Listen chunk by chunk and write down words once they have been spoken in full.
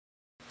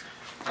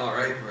All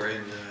right, we're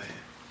in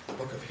the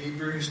book of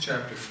Hebrews,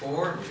 chapter 4.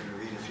 We're going to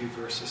read a few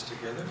verses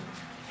together.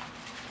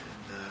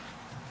 And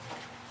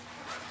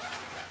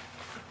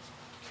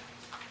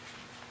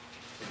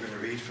we're going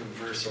to read from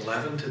verse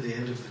 11 to the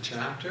end of the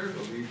chapter.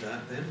 We'll read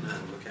that then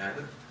and look at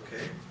it.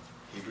 Okay?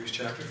 Hebrews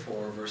chapter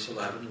 4, verse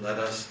 11. Let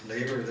us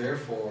labor,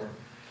 therefore,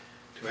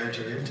 to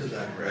enter into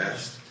that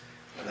rest,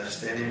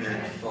 lest any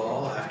man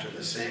fall after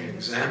the same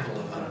example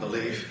of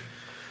unbelief.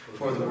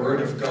 For the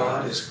word of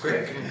God is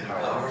quick and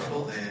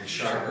powerful and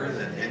sharper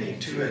than any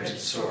two-edged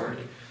sword,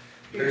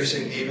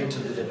 piercing even to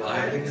the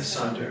dividing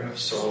asunder of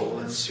soul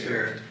and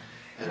spirit,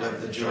 and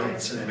of the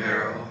joints and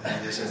marrow,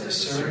 and is a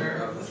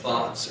discerner of the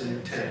thoughts and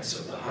intents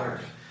of the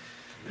heart.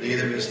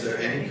 Neither is there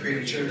any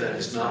creature that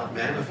is not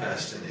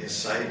manifest in his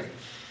sight,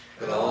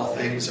 but all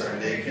things are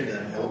naked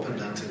and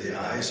opened unto the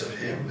eyes of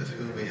him with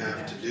whom we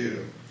have to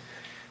do.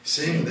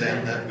 Seeing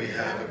then that we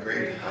have a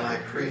great high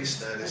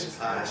priest that is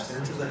passed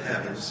into the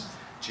heavens,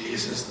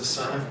 Jesus, the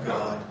Son of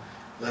God,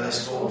 let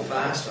us hold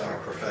fast our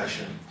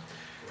profession.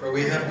 For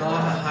we have not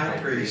a high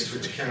priest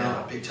which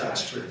cannot be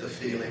touched with the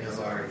feeling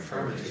of our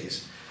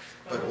infirmities,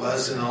 but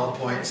was in all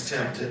points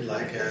tempted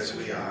like as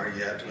we are,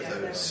 yet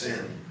without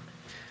sin.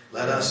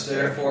 Let us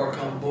therefore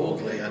come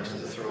boldly unto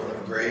the throne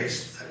of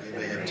grace, that we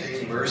may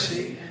obtain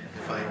mercy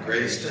and find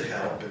grace to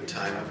help in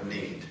time of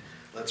need.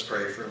 Let's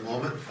pray for a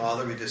moment.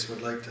 Father, we just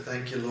would like to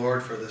thank you,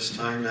 Lord, for this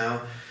time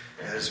now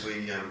as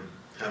we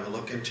have a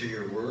look into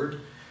your word.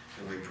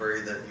 And we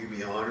pray that you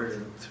be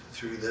honored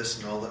through this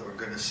and all that we're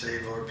going to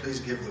say, Lord. Please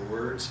give the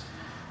words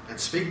and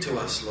speak to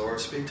us, Lord.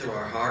 Speak to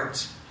our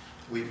hearts.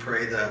 We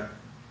pray that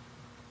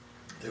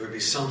there would be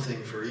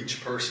something for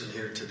each person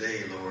here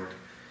today, Lord.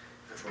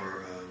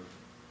 For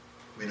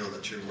we know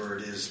that your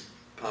word is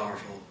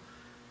powerful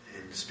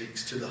and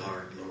speaks to the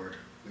heart, Lord.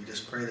 We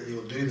just pray that you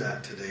will do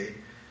that today.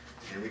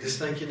 And we just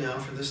thank you now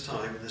for this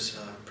time and this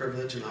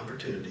privilege and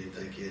opportunity.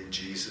 Thank you in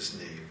Jesus'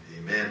 name.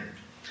 Amen.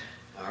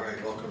 All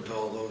right, welcome to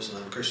all those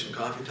on Christian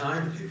Coffee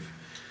Time. You've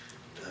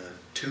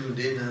tuned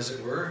in, as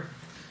it were.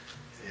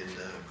 And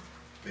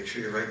make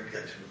sure you're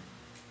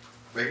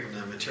writing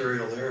the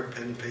material there,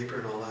 pen and paper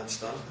and all that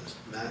stuff. As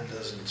Matt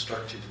does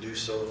instruct you to do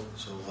so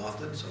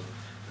often.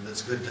 And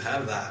it's good to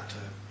have that to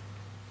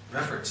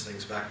reference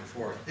things back and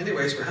forth.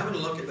 Anyways, we're having a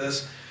look at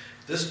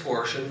this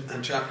portion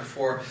in chapter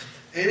 4.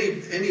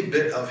 Any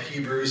bit of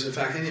Hebrews, in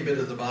fact, any bit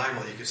of the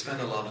Bible, you could spend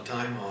a lot of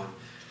time on.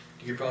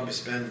 You could probably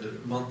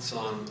spend months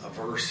on a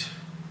verse.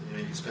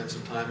 You can spend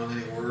some time on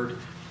any word,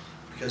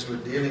 because we're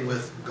dealing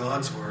with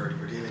God's word.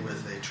 We're dealing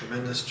with a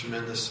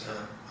tremendous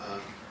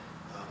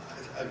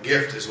a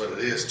gift is what it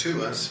is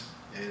to us,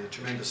 and a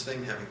tremendous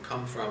thing having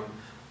come from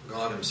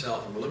God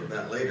himself. And we'll look at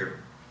that later.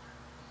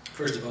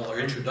 First of all, our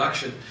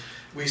introduction,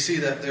 we see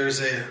that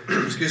there's a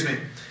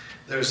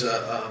there's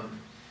a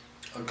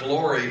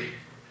glory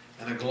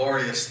and a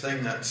glorious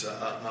thing that's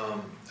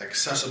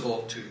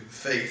accessible to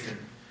faith,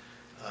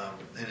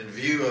 and in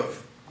view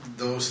of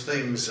those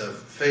things of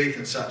faith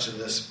and such in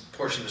this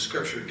portion of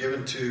Scripture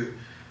given to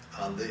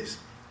these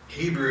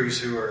Hebrews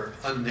who are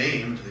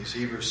unnamed, these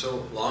Hebrews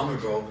so long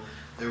ago,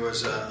 there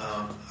was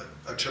a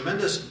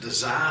tremendous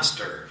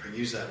disaster, if I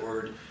use that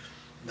word,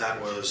 that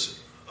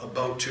was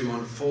about to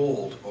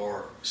unfold,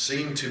 or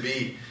seemed to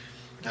be,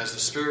 as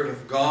the Spirit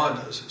of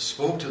God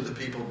spoke to the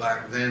people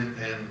back then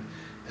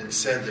and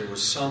said there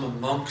was some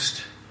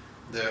amongst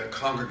the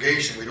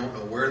congregation. We don't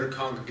know where the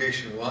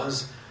congregation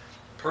was.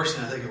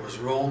 Personally, I think it was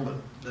Rome, but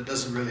that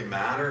doesn't really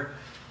matter.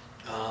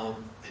 And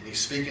he's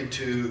speaking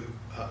to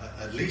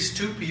at least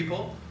 2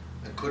 people.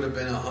 It could have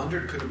been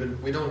 100, could have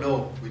been, we don't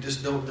know. We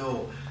just don't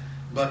know.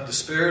 But the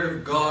Spirit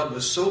of God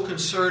was so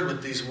concerned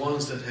with these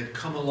ones that had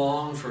come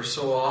along for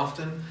so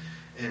often,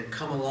 and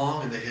come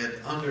along and they had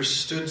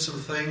understood some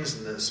things,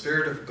 and the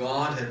Spirit of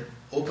God had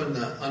opened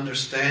the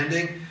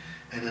understanding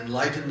and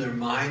enlightened their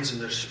minds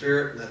and their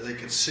spirit, that they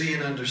could see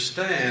and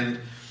understand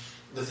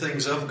the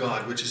things of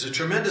God, which is a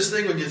tremendous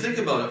thing when you think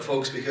about it,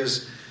 folks,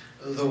 because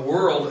the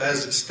world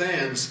as it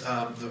stands,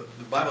 the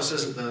Bible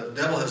says that the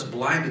devil has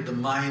blinded the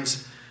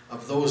minds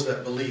of those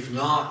that believe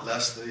not,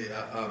 lest the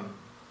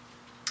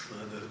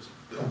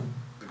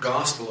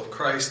gospel of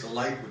Christ, the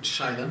light, would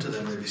shine unto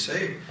them, they be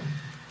saved.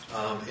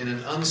 In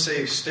an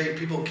unsaved state,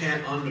 people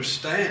can't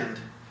understand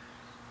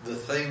the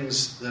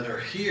things that are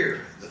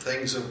here, the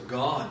things of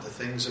God, the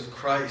things of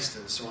Christ,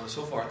 and so on and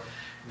so forth.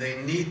 They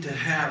need to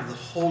have the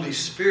Holy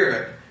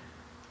Spirit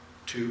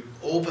to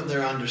open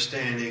their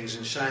understandings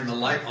and shine the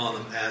light on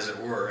them, as it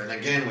were. And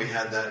again, we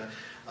had that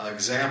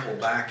example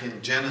back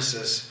in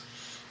Genesis,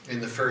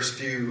 in the first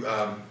few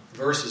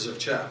verses of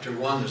chapter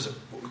 1. There's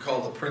what we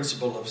call the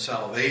principle of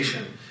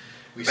salvation.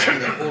 We see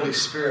the Holy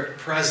Spirit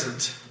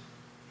present,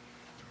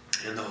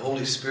 and the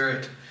Holy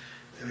Spirit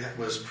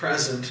was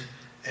present,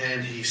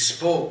 and he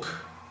spoke.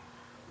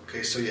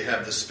 Okay, so you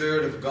have the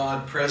Spirit of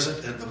God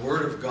present and the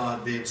Word of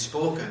God being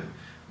spoken.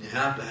 You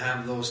have to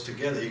have those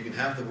together. You can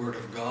have the Word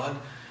of God.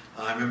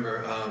 I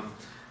remember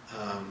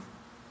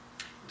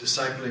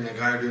discipling a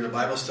guy, or doing a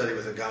Bible study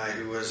with a guy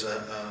who was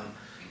a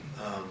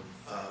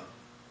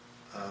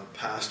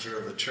pastor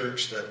of a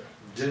church that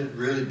didn't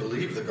really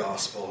believe the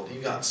gospel. He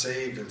got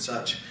saved and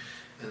such,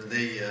 and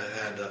they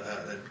had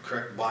a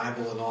correct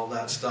Bible and all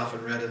that stuff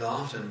and read it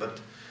often, but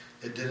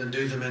it didn't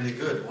do them any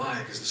good. Why?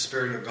 Because the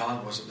Spirit of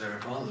God wasn't there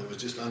upon them. It was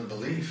just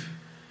unbelief.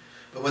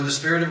 But when the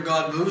Spirit of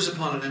God moves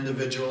upon an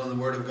individual and the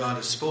Word of God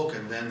is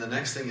spoken, then the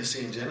next thing you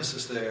see in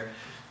Genesis there,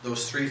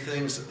 those three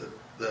things,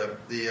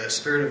 the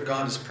Spirit of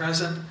God is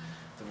present,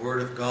 the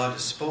Word of God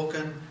is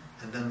spoken,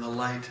 and then the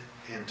light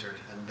entered,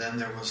 and then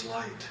there was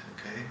light.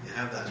 Okay, you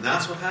have that, and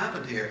that's what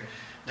happened here.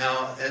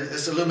 Now,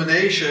 this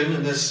illumination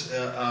and this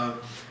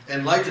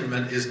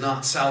enlightenment is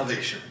not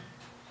salvation.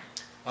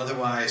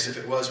 Otherwise, if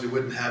it was, we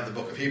wouldn't have the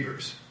book of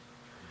Hebrews,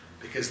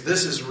 because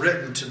this is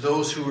written to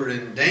those who are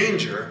in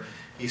danger.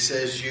 He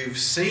says, you've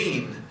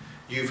seen,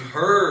 you've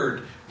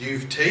heard,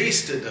 you've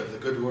tasted of the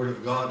good word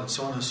of God, and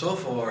so on and so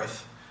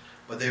forth,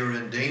 but they were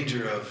in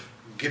danger of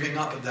giving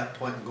up at that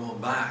point and going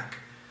back.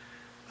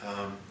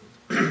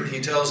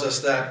 He tells us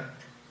that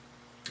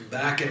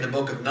back in the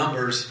book of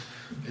Numbers,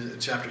 in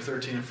chapter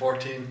 13 and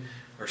 14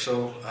 or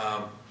so,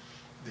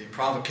 the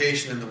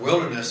provocation in the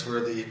wilderness where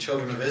the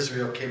children of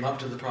Israel came up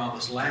to the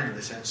promised land, and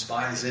they sent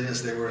spies in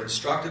as they were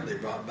instructed. They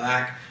brought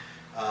back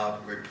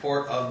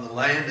report of the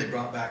land. They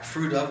brought back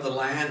fruit of the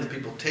land. The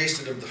people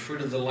tasted of the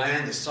fruit of the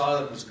land. They saw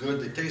that it was good.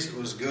 They tasted it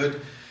was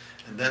good.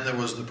 And then there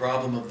was the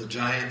problem of the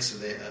giants,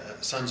 the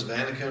sons of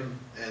Anakim,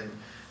 and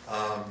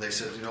they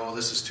said,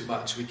 this is too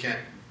much. We can't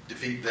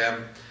defeat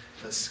them.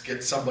 Let's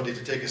get somebody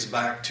to take us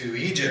back to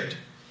Egypt.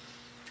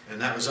 And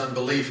that was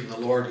unbelief, and the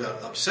Lord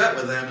got upset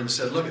with them and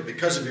said, look,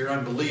 because of your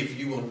unbelief,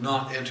 you will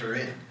not enter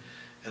in.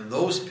 And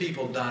those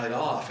people died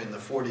off in the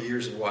 40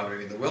 years of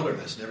wandering in the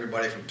wilderness, and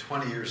everybody from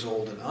 20 years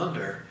old and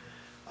under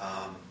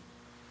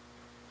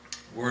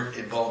weren't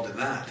involved in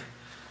that.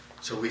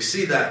 So we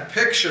see that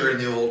picture in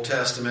the Old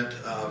Testament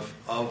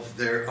of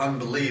their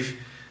unbelief,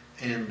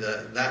 and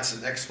that's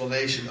an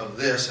explanation of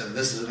this, and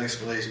this is an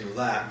explanation of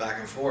that, back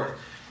and forth.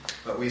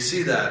 But we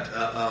see that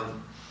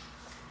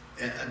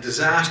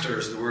disaster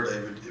is the word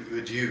I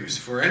would use.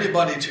 For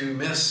anybody to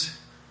miss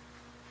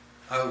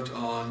out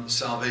on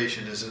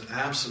salvation is an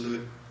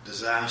absolute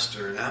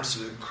disaster, an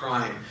absolute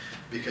crime,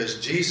 because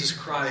Jesus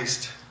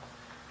Christ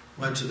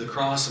went to the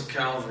cross of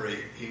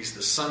Calvary. He's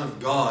the Son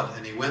of God,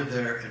 and He went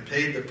there and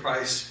paid the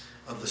price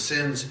of the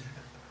sins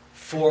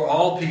for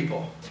all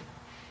people.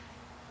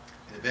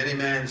 And if any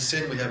man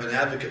sin, we have an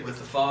advocate with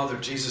the Father,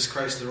 Jesus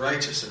Christ the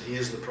righteous, and He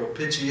is the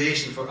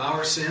propitiation for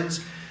our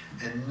sins,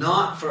 and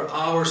not for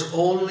ours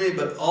only,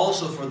 but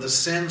also for the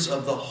sins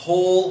of the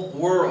whole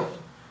world.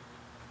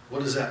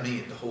 What does that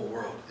mean, the whole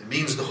world? It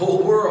means the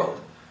whole world.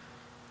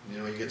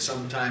 You get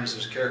sometimes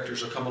there's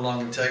characters will come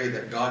along and tell you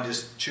that God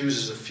just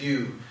chooses a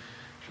few.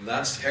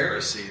 That's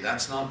heresy.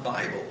 That's not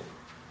Bible.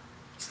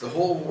 It's the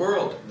whole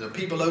world. The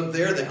people out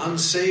there, the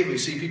unsaved. We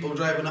see people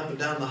driving up and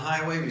down the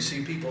highway. We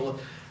see people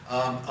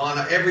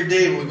on every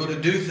day when we go to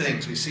do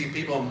things. We see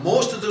people.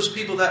 Most of those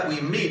people that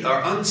we meet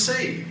are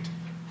unsaved.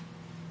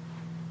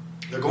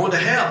 They're going to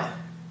hell.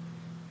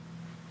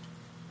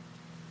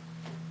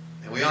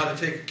 And we ought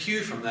to take a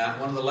cue from that.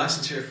 One of the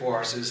lessons here for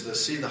us is to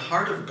see the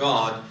heart of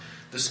God,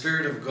 the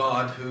Spirit of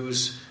God,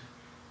 who's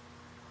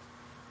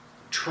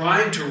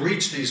trying to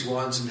reach these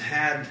ones and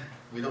had,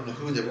 we don't know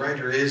who the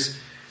writer is,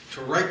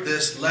 to write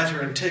this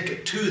letter and take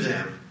it to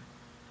them.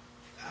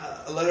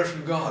 A letter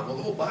from God. Well,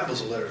 the whole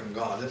Bible's a letter from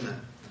God, isn't it?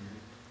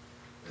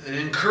 And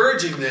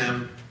encouraging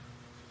them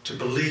to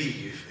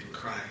believe in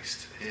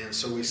Christ. And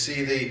so we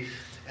see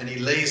and he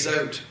lays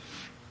out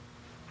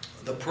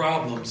the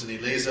problems, and he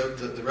lays out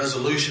the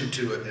resolution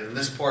to it. And in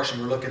this portion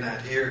we're looking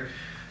at here,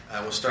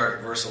 we'll start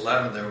at verse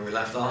 11 there where we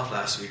left off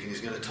last week, and he's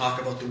going to talk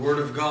about the Word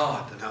of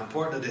God and how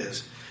important it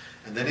is.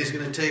 And then he's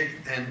going to take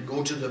and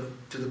go to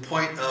the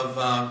point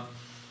of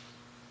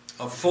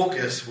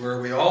focus where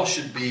we all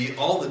should be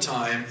all the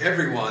time,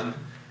 everyone,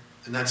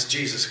 and that's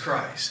Jesus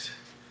Christ.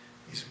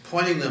 He's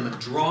pointing them and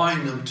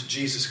drawing them to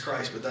Jesus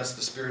Christ, but that's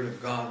the Spirit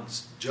of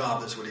God's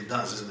job. That's what He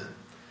does, isn't it?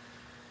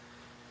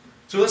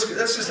 So let's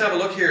just have a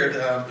look here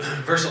at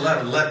verse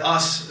 11. Let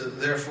us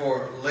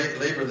therefore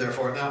labor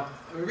therefore. Now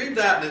we read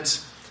that, and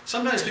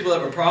sometimes people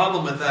have a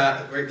problem with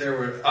that right there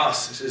where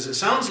us. It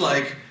sounds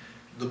like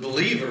the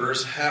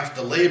believers have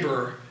to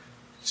labor.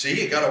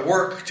 See, you got to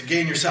work to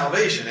gain your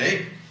salvation,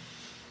 eh?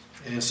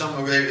 And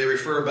some they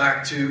refer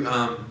back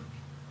to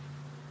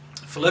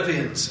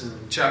Philippians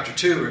in chapter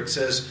 2, where it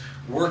says,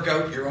 "Work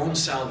out your own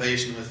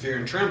salvation with fear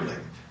and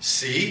trembling."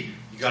 See,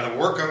 you got to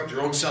work out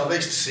your own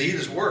salvation. See,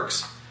 this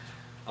works.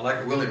 I like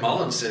what Willie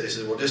Mullins said. He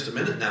said, well, just a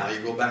minute now.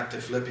 You go back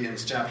to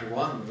Philippians chapter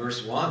 1,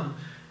 verse 1,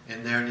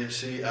 in there, and you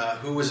see,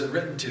 who was it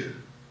written to?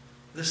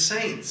 The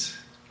saints.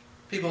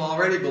 People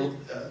already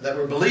that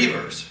were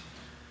believers.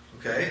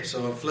 Okay,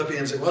 so in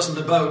Philippians, it wasn't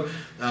about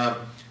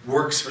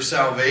works for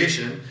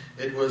salvation.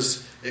 It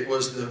was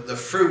the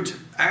fruit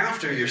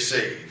after you're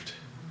saved.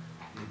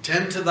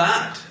 Tend to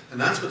that. And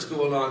that's what's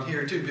going on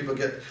here too. People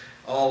get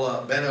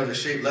all bent out of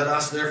shape. Let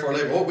us therefore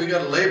labor. Oh, we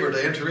got to labor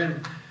to enter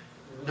in.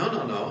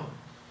 No.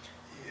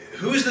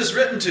 Who is this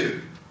written to?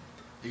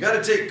 You got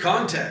to take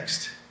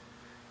context.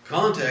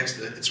 context,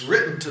 it's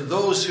written to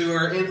those who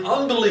are in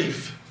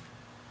unbelief.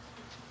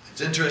 It's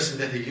interesting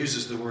that he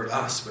uses the word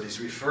us, but he's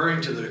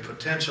referring to the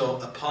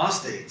potential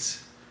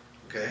apostates.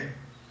 Okay?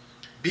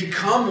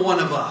 Become one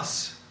of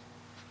us,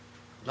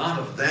 not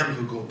of them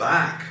who go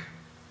back.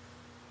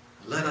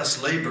 Let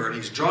us labor. And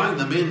he's drawing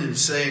them in and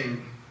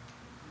saying,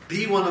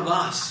 be one of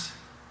us.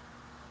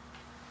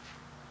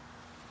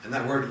 And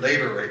that word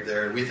labor right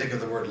there, and we think of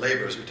the word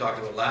labor, as we talked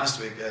about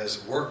last week,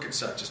 as work and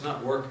such. It's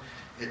not work.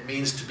 It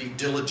means to be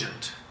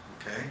diligent.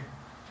 Okay?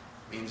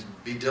 It means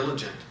be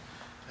diligent.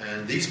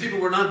 And these people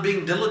were not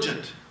being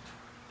diligent.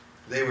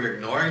 They were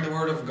ignoring the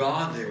word of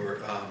God. They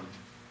were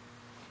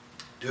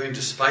doing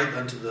despite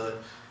unto the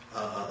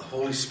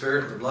Holy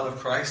Spirit and the blood of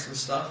Christ and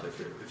stuff,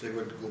 if they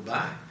would go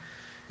back.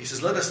 He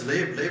says, let us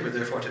labor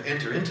therefore to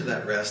enter into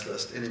that rest,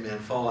 lest any man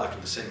fall after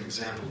the same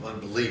example of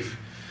unbelief.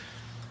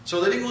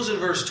 So then he goes in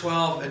verse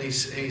 12 and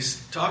he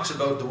talks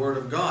about the word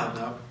of God.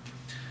 Now,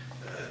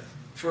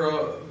 for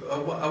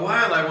a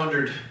while I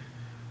wondered,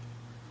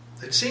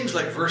 it seems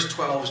like verse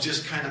 12 is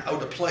just kind of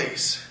out of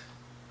place.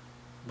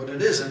 But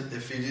it isn't.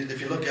 If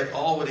you look at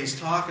all what he's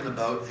talking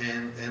about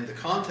and the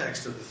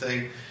context of the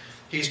thing,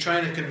 he's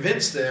trying to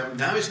convince them.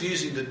 Now he's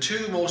using the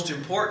two most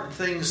important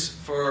things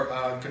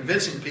for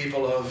convincing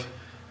people of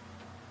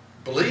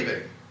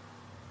believing.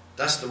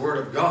 That's the Word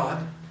of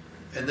God.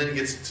 And then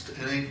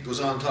he goes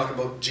on to talk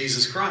about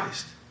Jesus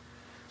Christ.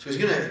 So he's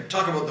going to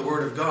talk about the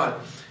Word of God.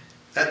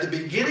 At the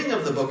beginning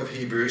of the book of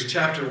Hebrews,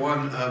 chapter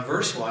 1,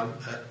 verse 1,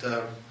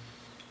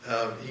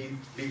 he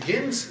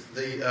begins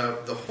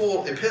the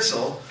whole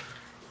epistle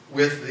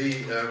with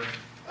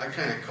I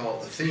can't call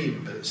it the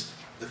theme, but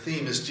the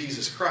theme is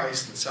Jesus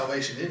Christ and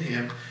salvation in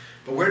Him.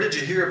 But where did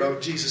you hear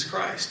about Jesus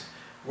Christ?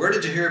 Where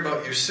did you hear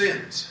about your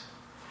sins?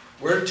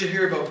 Where did you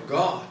hear about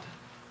God?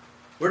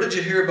 Where did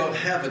you hear about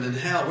heaven and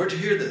hell? Where did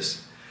you hear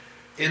this?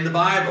 In the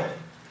Bible,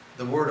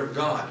 the Word of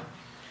God.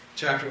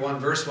 Chapter 1,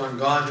 verse 1,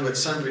 God who at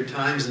sundry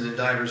times and in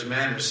divers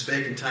manners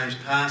spake in times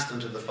past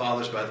unto the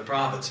fathers by the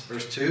prophets.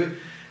 Verse 2,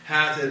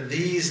 hath in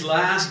these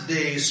last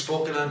days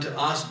spoken unto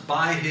us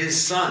by His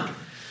Son.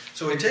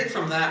 So we take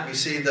from that, we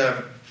see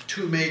the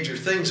two major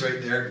things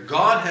right there.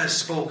 God has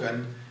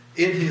spoken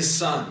in His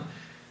Son.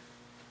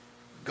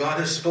 God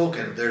has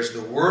spoken. There's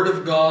the Word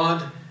of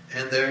God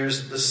and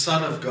there's the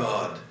Son of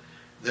God.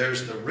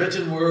 There's the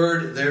written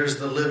Word, there's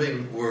the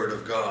living Word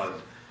of God.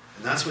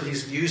 And that's what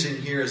he's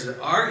using here as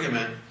the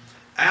argument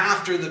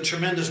after the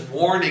tremendous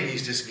warning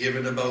he's just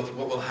given about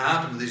what will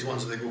happen to these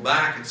ones when they go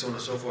back and so on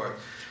and so forth.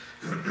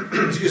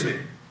 Excuse me.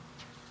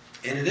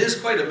 And it is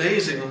quite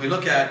amazing when we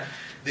look at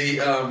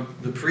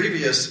the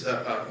previous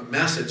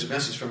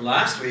message from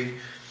last week.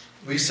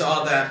 We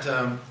saw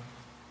that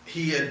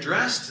he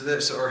addressed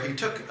this, or he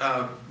took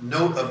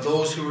note of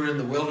those who were in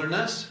the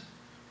wilderness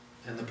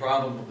and the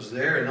problem that was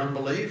there in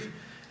unbelief.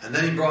 And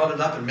then he brought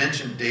it up and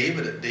mentioned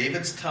David at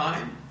David's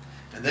time.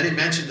 And then he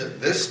mentioned that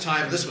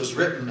this was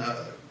written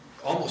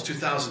almost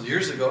 2,000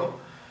 years ago.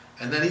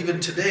 And then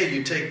even today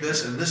you take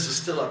this, and this is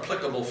still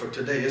applicable for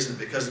today, isn't it?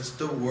 Because it's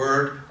the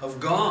Word of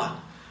God.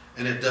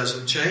 And it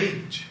doesn't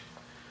change.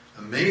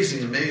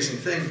 Amazing, amazing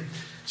thing.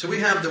 So we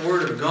have the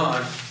Word of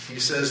God. He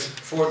says,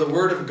 for the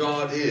Word of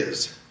God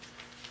is.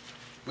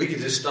 We could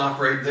just stop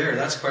right there.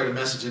 That's quite a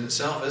message in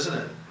itself, isn't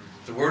it?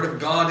 The Word of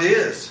God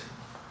is.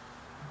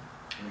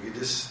 And we could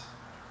just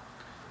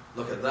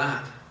look at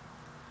that.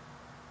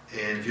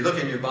 And if you look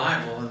in your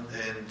Bible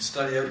and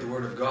study out the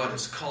Word of God,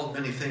 it's called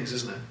many things,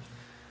 isn't it?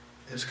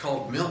 It's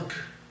called milk.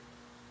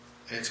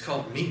 And it's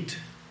called meat.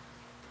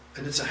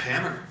 And it's a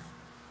hammer.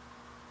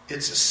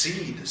 It's a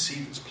seed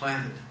that's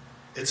planted.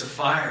 It's a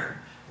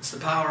fire. It's the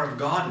power of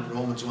God in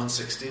Romans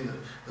 1:16,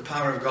 the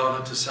power of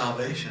God unto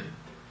salvation.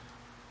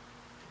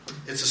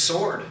 It's a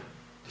sword,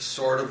 the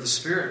sword of the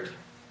Spirit.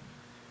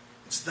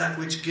 It's that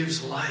which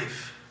gives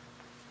life.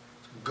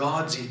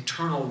 God's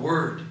eternal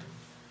Word.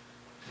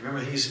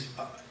 Remember, he's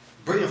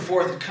bringing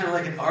forth kind of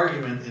like an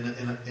argument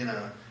in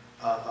a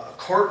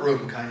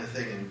courtroom kind of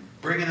thing, and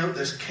bringing out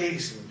this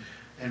case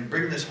and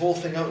bringing this whole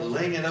thing out,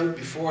 laying it out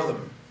before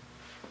them.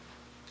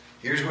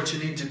 Here's what you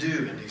need to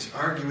do. And he's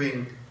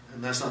arguing,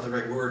 and that's not the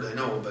right word, I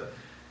know, but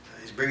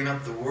he's bringing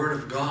up the Word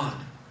of God.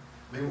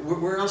 I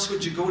mean, where else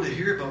would you go to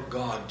hear about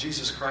God,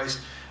 Jesus Christ?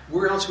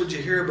 Where else would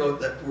you hear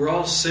about that we're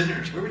all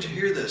sinners? Where would you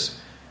hear this?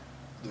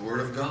 The Word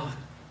of God.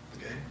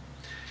 Okay?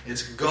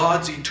 It's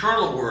God's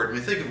eternal Word. When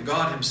we think of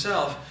God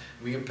Himself,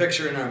 we can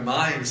picture in our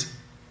minds,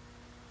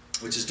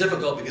 which is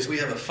difficult because we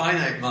have a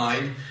finite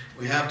mind.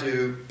 We have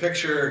to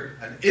picture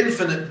an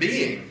infinite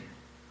being.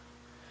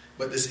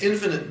 But this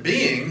infinite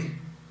being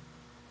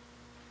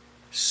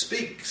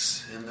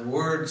speaks, and the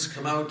words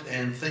come out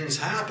and things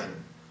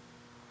happen.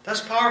 That's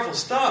powerful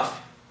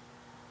stuff.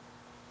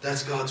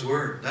 That's God's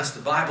Word. That's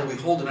the Bible we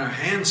hold in our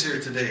hands here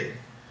today.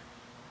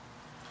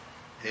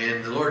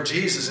 And the Lord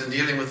Jesus, in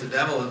dealing with the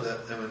devil, the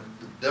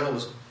devil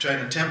was trying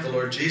to tempt the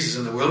Lord Jesus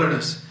in the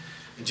wilderness.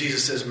 And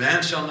Jesus says,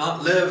 man shall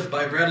not live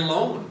by bread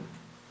alone.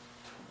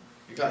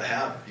 You got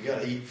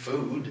to eat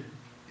food,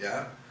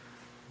 yeah,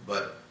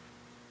 but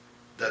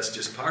that's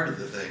just part of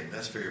the thing.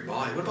 That's for your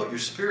body. What about your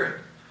spirit?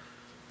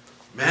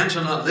 Man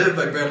shall not live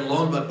by bread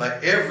alone, but by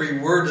every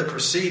word that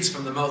proceeds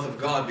from the mouth of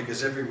God,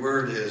 because every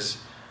word is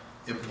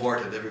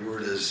important. Every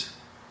word is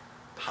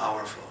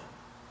powerful.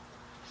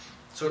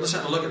 So let's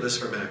have a look at this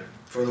for a minute.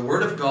 For the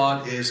word of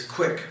God is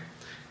quick.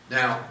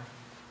 Now,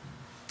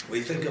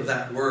 we think of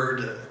that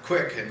word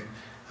quick,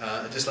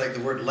 and just like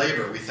the word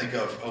labor, we think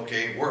of,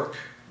 okay, work.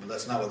 But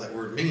that's not what that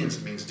word means.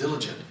 It means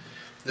diligent.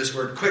 This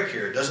word quick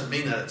here doesn't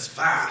mean that it's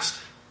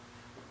fast.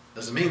 It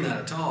doesn't mean that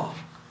at all.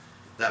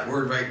 That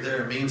word right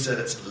there means that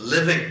it's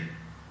living.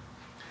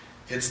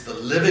 It's the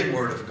living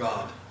word of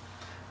God.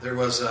 There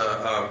was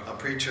a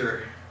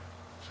preacher,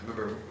 I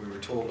remember we were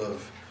told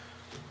of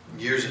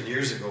years and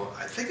years ago,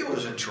 I think it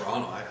was in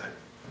Toronto,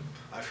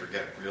 I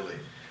forget really.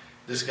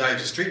 This guy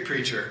was a street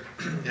preacher,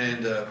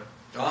 and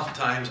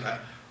oftentimes, I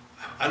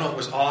don't know if it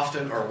was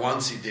often or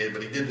once he did,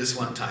 but he did this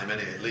one time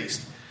anyway, at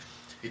least.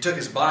 He took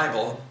his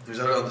Bible, he was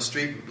out on the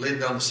street, laid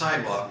it on the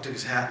sidewalk, took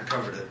his hat and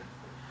covered it.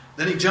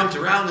 Then he jumped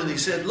around and he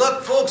said,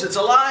 "Look, folks, it's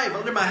alive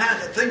under my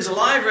hat. That thing's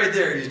alive right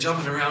there." He's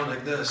jumping around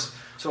like this.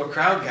 So a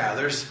crowd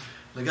gathers.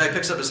 The guy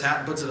picks up his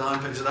hat, puts it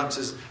on, picks it up, and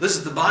says, "This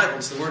is the Bible.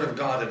 It's the Word of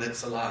God, and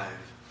it's alive."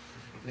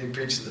 And he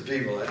preached to the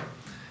people.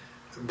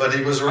 But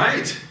he was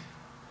right.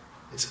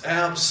 It's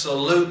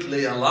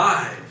absolutely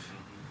alive.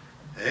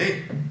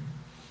 Hey?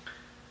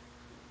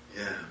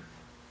 Yeah.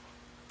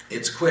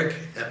 It's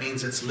quick. That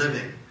means it's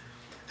living.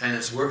 And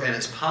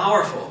it's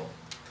powerful.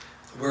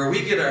 Where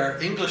we get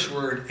our English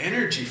word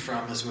energy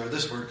from is where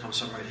this word comes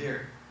from right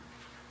here.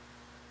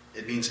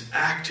 It means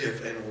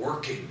active and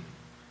working.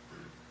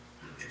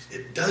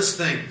 It does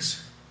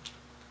things.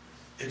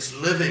 It's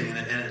living and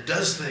it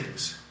does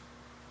things.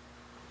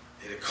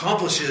 It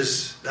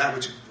accomplishes that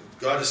which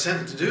God has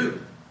sent it to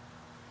do.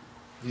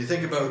 You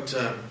think about,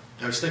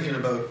 I was thinking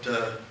about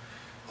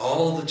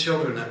all the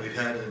children that we've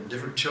had in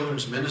different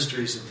children's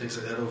ministries and things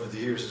like that over the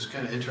years. It's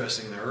kind of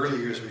interesting. In our early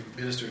years we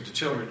ministered to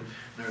children.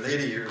 In our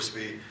later years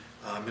we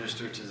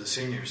minister to the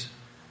seniors.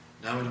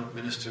 Now we don't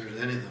minister to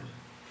any of them.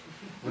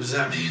 What does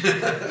that mean?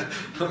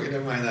 Okay,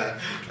 never mind that.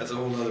 That's a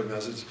whole other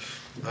message.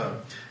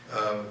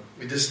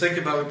 We just think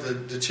about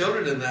the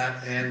children in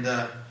that,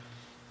 and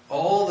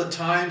all the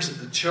times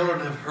that the children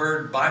have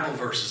heard Bible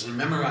verses and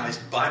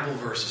memorized Bible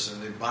verses,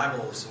 and the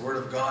Bible is the Word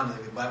of God,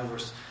 and the Bible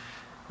verses.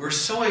 We're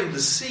sowing the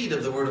seed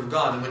of the Word of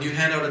God. And when you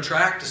hand out a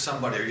tract to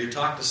somebody, or you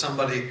talk to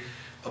somebody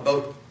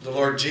about the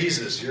Lord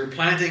Jesus, you're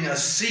planting a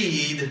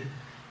seed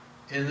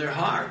in their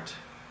heart.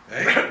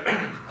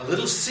 Right? A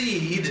little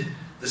seed,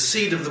 the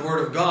seed of the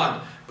Word of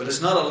God. But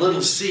it's not a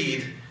little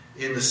seed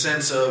in the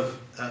sense of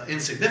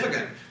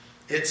insignificant.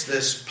 It's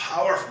this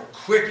powerful,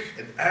 quick,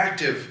 and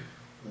active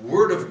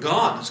Word of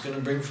God that's going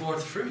to bring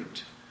forth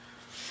fruit.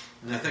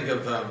 And I think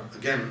of,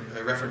 again,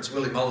 I reference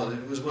Willie Mullen.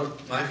 It was one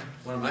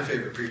of my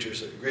favorite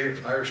preachers, a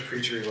great Irish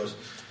preacher he was.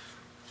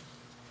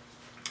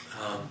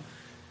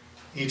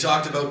 He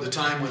talked about the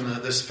time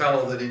when this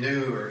fellow that he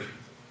knew, or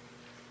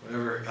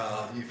whatever,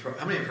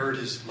 how many have heard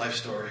his life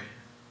story?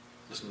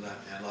 Listen to that,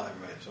 yeah, live,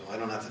 right? So I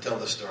don't have to tell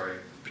this story.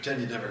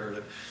 Pretend you never heard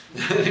it.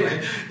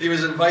 Anyway, he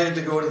was invited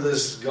to go to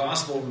this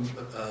gospel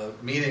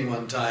meeting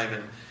one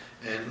time,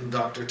 and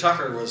Dr.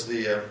 Tucker was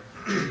the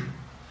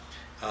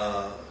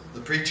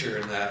preacher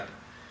in that.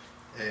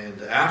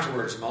 And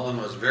afterwards, Mullen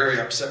was very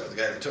upset with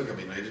the guy that took him.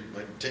 He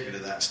didn't take me to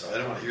that stuff. I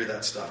don't want to hear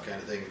that stuff, kind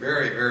of thing.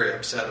 Very, very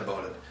upset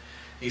about it.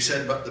 He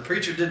said, "But the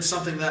preacher did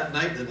something that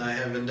night that I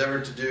have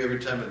endeavored to do every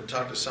time I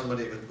talk to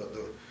somebody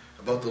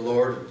about the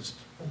Lord and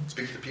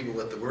speak to people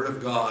with the Word of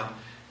God,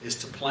 is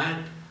to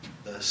plant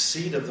the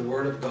seed of the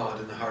Word of God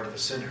in the heart of a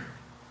sinner."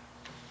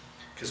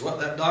 Because what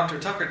that Dr.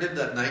 Tucker did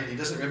that night, he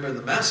doesn't remember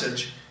the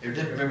message. He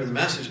didn't remember the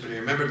message, but he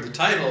remembered the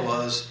title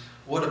was,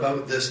 "What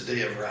About This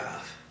Day of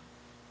Wrath?"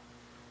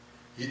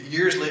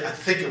 Years later, I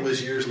think it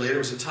was years later, it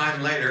was a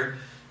time later,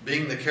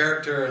 being the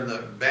character and the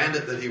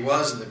bandit that he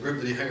was and the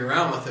group that he hung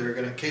around with, they were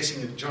going to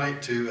casing a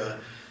joint to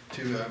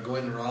go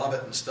in and rob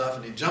it and stuff,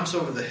 and he jumps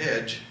over the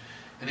hedge,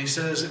 and he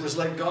says it was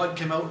like God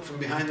came out from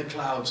behind the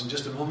clouds in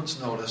just a moment's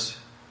notice,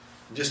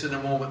 just in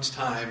a moment's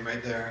time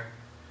right there,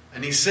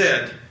 and he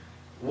said,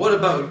 "What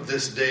about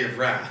this day of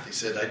wrath?" He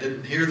said, "I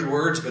didn't hear the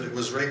words, but it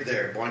was right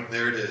there. Boink,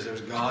 there it is.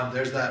 There's God.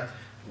 There's that.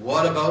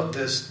 What about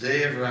this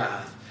day of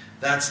wrath?"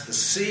 That's the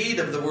seed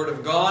of the Word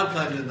of God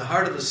planted in the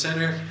heart of the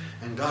sinner,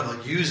 and God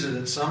will use it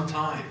at some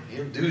time.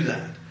 He'll do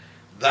that.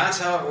 That's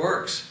how it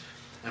works.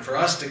 And for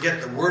us to get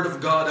the Word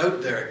of God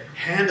out there,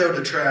 hand out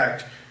a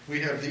tract.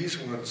 We have these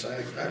ones.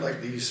 I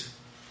like these.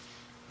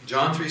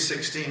 John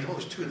 3:16. Oh,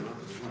 there's two of them.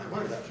 There's one. I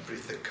wonder if that was a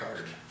pretty thick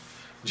card.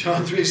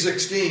 John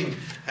 3:16.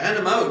 Hand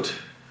them out.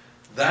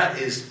 That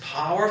is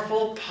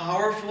powerful,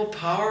 powerful,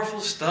 powerful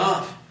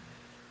stuff.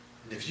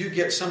 And if you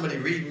get somebody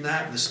reading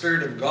that, and the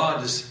Spirit of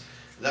God is,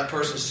 that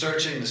person's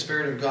searching, the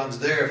Spirit of God's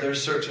there, if they're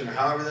searching, or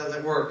however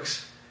that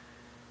works,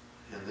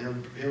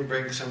 and he'll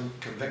bring some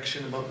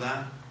conviction about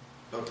that,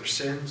 about their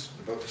sins,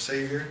 about the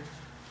Savior.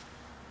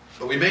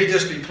 But we may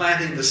just be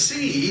planting the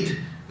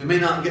seed. We may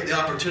not get the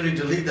opportunity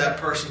to lead that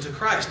person to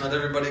Christ. Not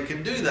everybody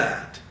can do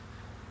that.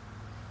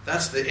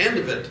 That's the end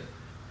of it.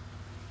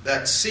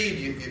 That seed,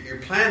 you're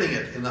planting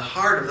it in the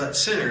heart of that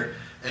sinner,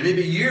 And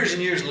maybe years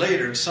and years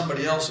later,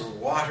 somebody else will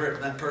water it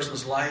in that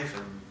person's life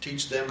and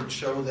teach them and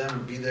show them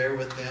and be there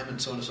with them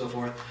and so on and so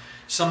forth.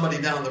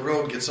 Somebody down the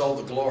road gets all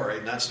the glory,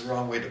 and that's the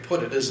wrong way to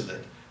put it, isn't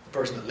it? The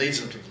person that leads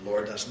them to the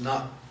Lord, that's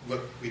not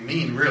what we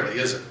mean really,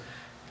 is it?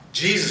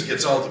 Jesus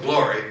gets all the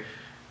glory,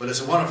 but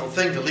it's a wonderful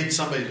thing to lead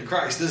somebody to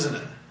Christ, isn't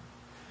it?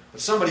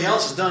 But somebody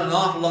else has done an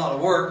awful lot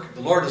of work.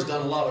 The Lord has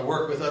done a lot of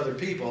work with other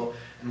people,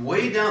 and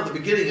way down at the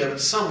beginning of it,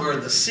 somewhere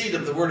the seed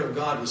of the Word of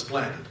God was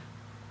planted.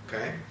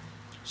 Okay?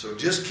 So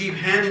just keep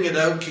handing it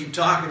out, keep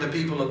talking to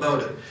people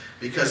about it,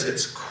 because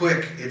it's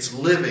quick, it's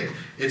living,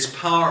 it's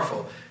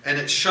powerful, and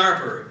it's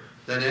sharper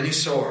than any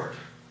sword.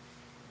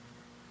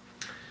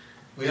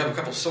 We have a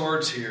couple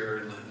swords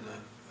here,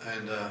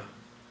 and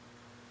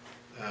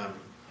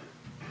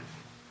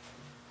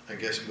I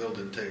guess Bill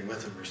didn't take them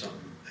with him or something.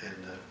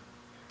 And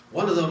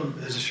one of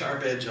them is a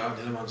sharp edge on,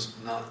 the other one's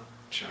not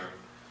sharp.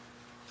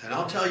 And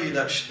I'll tell you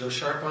that those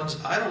sharp ones,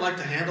 I don't like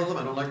to handle them,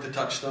 I don't like to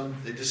touch them.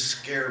 They just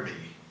scare me.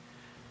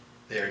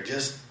 They are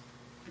just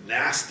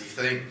nasty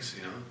things,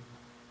 you know.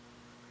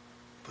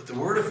 But the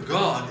Word of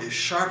God is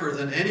sharper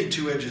than any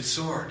two-edged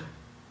sword.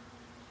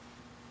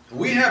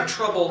 We have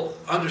trouble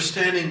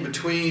understanding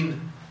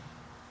between,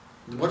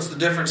 what's the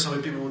difference, some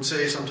people would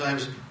say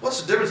sometimes,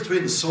 what's the difference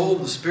between the soul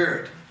and the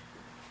spirit?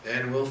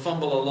 And we'll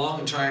fumble along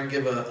and try and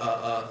give an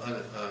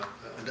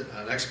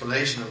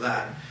explanation of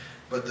that.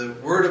 But the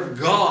Word of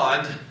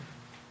God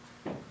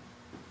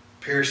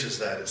pierces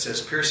that. It says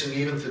piercing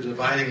even to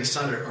dividing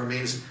asunder, or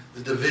means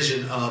the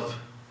division of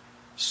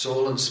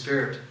soul and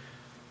spirit.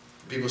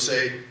 People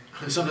say,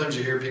 sometimes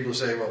you hear people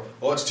say, well,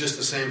 oh, it's just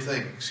the same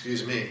thing.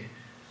 Excuse me.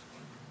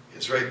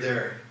 It's right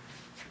there.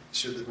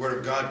 So the Word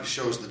of God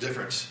shows the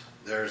difference.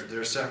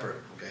 They're separate.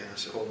 Okay,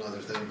 that's a whole other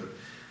thing.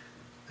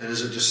 And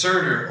as a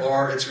discerner,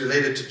 or it's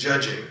related to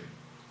judging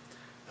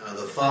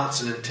the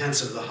thoughts and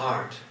intents of the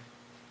heart.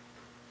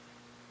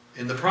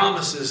 In the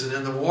promises and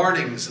in the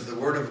warnings of the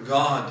Word of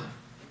God,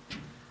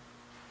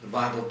 the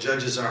Bible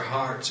judges our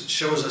hearts. It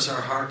shows us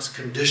our heart's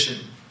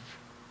condition.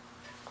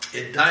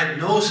 It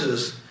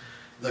diagnoses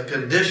the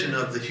condition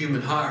of the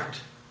human heart.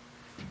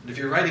 And if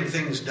you're writing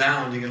things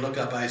down, you can look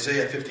up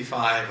Isaiah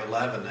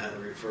 55:11. That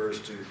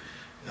refers to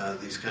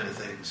these kind of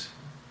things.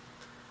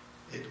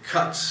 It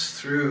cuts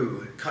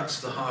through, it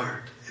cuts the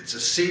heart. It's a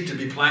seed to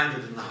be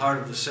planted in the heart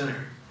of the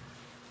sinner.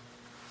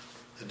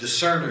 The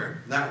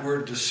discerner, that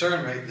word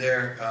discern right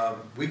there,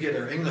 we get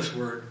our English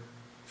word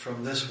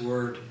from this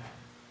word.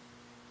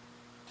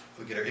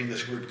 We get our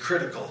English word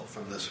critical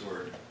from this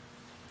word.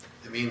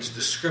 It means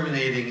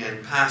discriminating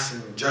and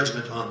passing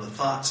judgment on the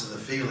thoughts and the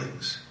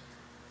feelings.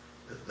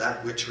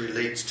 That which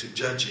relates to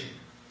judging.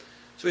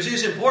 So you see,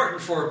 it's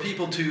important for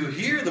people to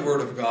hear the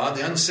Word of God.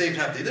 The unsaved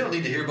they don't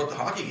need to hear about the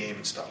hockey game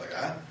and stuff like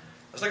that.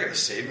 That's not going to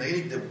save them. They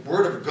need the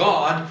Word of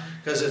God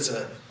because it's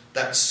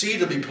that seed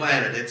will be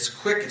planted. It's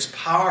quick, it's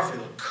powerful,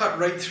 it'll cut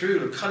right through,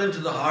 it'll cut into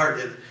the heart.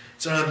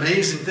 It's an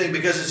amazing thing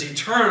because it's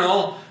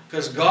eternal,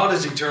 because God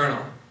is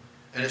eternal.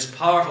 And it's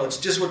powerful. It's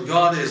just what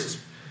God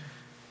is.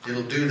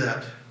 It'll do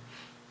that.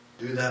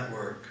 Do that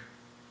work.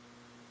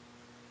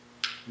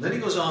 And then he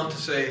goes on to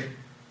say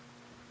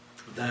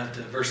that,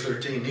 verse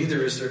 13,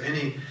 neither is there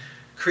any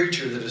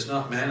creature that is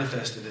not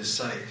manifest in his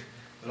sight,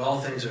 but all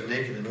things are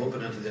naked and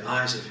open unto the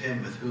eyes of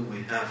him with whom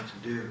we have to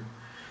do.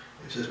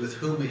 It says with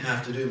whom we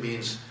have to do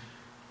means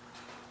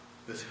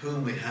with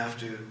whom we have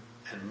to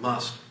and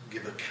must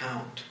give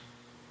account.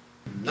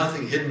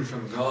 Nothing hidden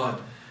from God.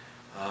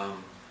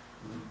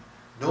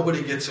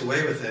 Nobody gets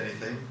away with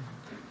anything.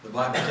 The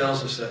Bible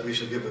tells us that we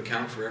shall give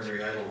account for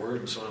every idle word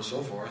and so on and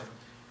so forth.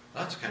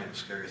 That's kind of a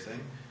scary thing.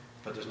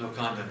 But there's no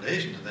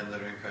condemnation to them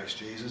that are in Christ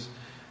Jesus.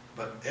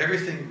 But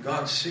everything,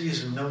 God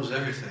sees and knows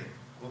everything.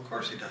 Well, of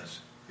course he does.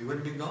 He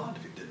wouldn't be God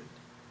if he didn't.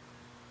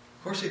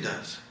 Of course he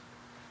does.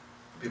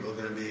 People are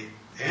going to be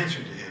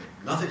answering to him.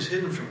 Nothing's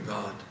hidden from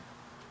God.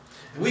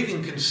 And we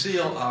can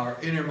conceal our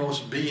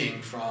innermost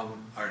being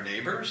from our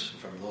neighbors,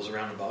 from those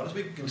around about us.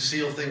 We can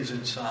conceal things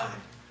inside.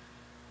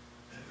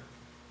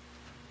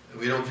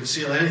 We don't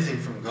conceal anything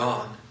from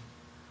God.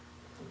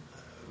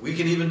 We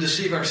can even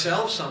deceive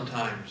ourselves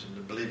sometimes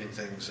into believing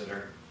things that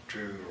aren't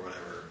true or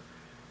whatever.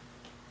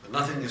 But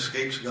nothing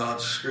escapes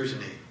God's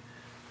scrutiny.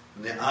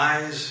 In the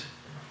eyes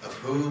of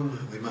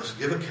whom we must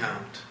give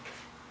account,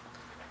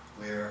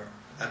 we are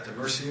at the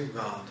mercy of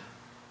God.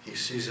 He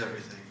sees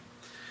everything.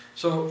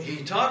 So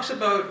he talks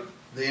about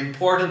the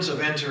importance of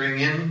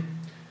entering in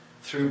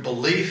through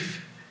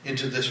belief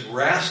into this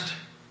rest,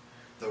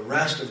 the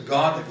rest of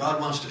God that God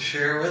wants to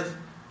share with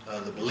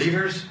the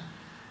believers.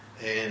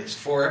 And it's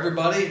for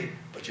everybody,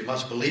 but you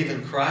must believe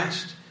in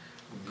Christ.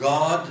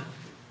 God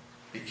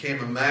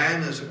became a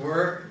man, as it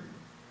were.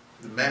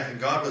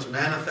 God was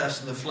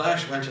manifest in the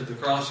flesh, went to the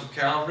cross of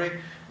Calvary,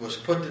 was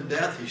put to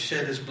death. He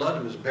shed his blood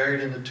and was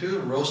buried in the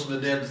tomb, rose from the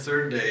dead the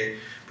third day.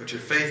 Put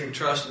your faith and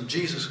trust in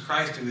Jesus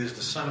Christ, who is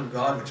the Son of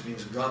God, which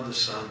means God the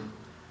Son,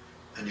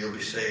 and you'll be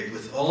saved.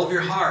 With all of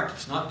your heart.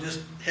 It's not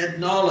just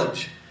head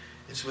knowledge.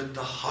 It's with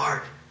the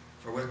heart.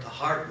 For with the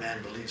heart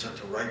man believes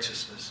unto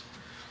righteousness.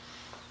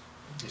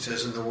 He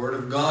says in the Word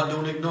of God,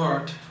 don't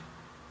ignore it.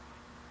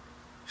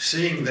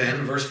 Seeing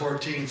then, verse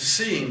 14,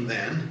 seeing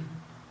then,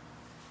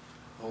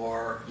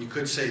 or you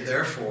could say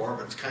therefore,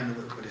 but it's kind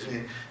of what he's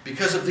saying.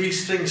 Because of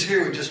these things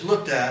here we just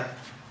looked at,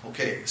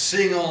 okay,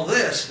 seeing all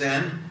this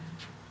then,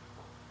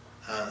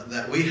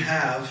 that we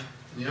have,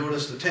 you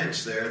notice the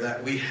tense there,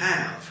 that we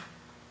have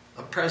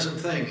a present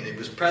thing. It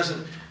was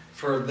present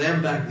for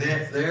them back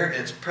there.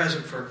 It's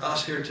present for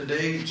us here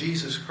today.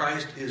 Jesus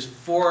Christ is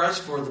for us,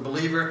 for the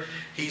believer.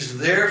 He's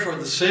there for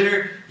the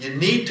sinner. You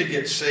need to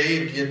get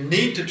saved. You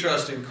need to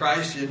trust in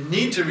Christ. You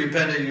need to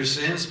repent of your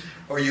sins,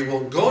 or you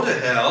will go to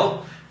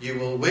hell. You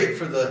will wait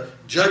for the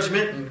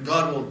judgment, and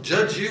God will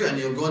judge you, and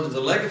you'll go into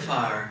the lake of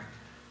fire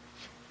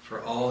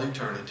for all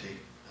eternity.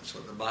 That's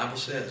what the Bible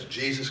says.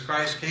 Jesus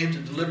Christ came to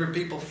deliver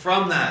people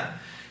from that.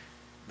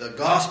 The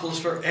gospel is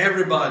for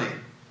everybody.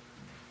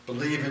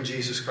 Believe in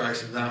Jesus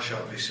Christ and thou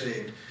shalt be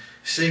saved.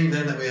 Seeing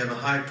then that we have a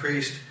high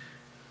priest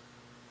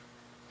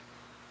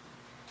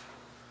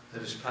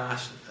that is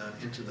passed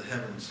into the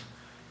heavens.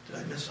 Did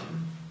I miss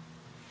something?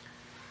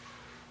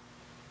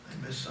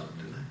 I missed something,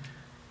 didn't I?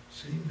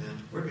 Seeing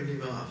then, where did we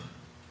leave off?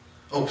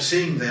 Oh,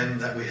 seeing then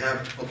that we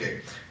have,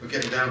 okay, we're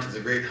getting down to the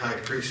great high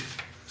priest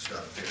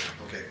stuff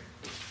here. Okay.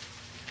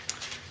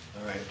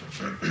 All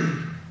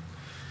right.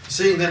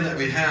 Seeing then that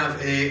we have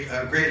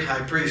a great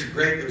high priest.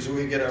 Great is where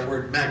we get our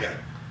word mega.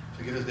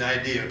 To give us the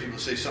idea, when people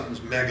say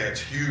something's mega,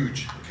 it's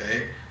huge,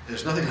 okay?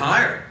 There's nothing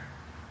higher.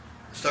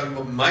 It's talking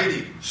about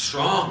mighty,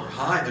 strong, or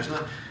high. There's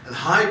not. And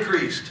high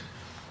priest,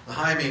 the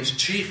high means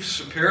chief,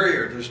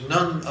 superior. There's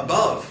none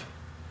above.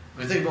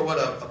 When you think about what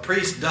a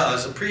priest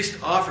does, a priest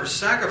offers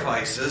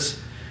sacrifices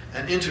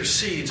and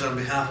intercedes on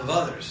behalf of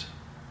others.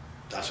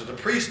 That's what a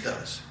priest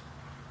does.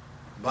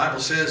 The Bible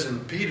says in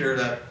Peter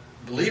that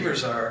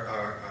believers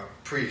are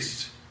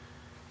priests.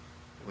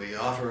 We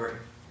offer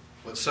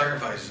what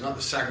sacrifices, not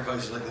the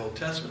sacrifices like the Old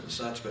Testament and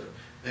such, but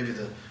maybe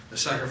the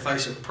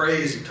sacrifice of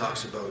praise he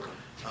talks about.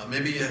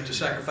 Maybe you have to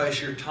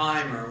sacrifice your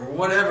time or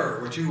whatever,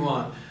 what you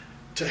want,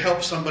 to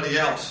help somebody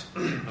else. I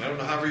don't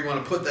know however you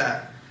want to put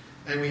that.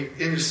 And we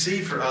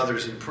intercede for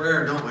others in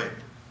prayer, don't we?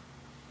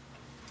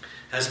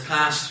 Has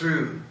passed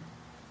through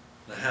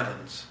the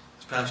heavens,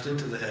 has passed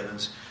into the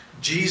heavens.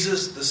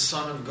 Jesus, the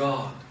Son of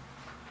God.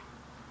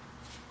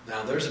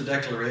 Now there's a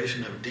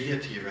declaration of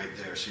deity right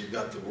there. So you've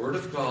got the Word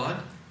of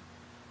God.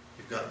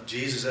 You've got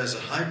Jesus as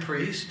a high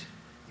priest.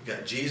 You've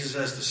got Jesus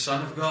as the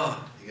Son of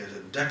God. You got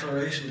a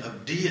declaration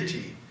of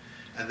deity.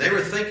 And they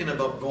were thinking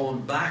about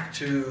going back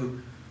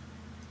to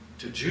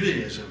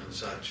Judaism and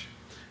such.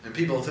 And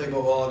people think,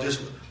 well, I'm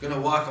just going to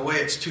walk away.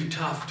 It's too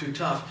tough, too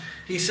tough.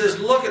 He says,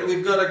 look,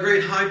 we've got a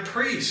great high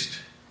priest.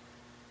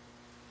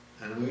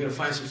 And we're going to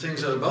find some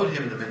things out about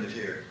him in a minute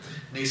here.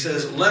 And he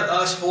says, let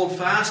us hold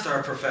fast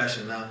our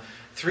profession. Now,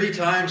 3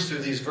 times through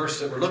these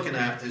verses that we're looking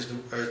at is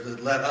the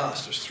let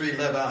us. There's 3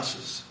 let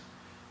us's.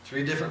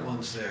 3 different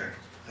ones there.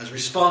 As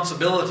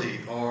responsibility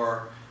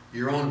or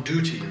your own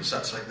duty and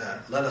such like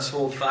that. Let us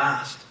hold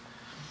fast.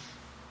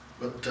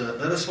 But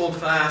let us hold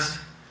fast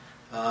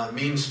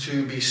means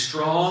to be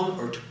strong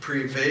or to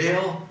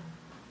prevail,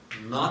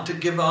 not to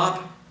give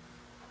up.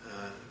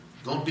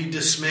 Don't be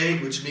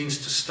dismayed, which means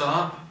to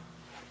stop.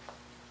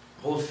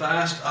 Hold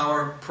fast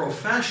our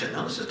profession.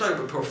 Now let's just talk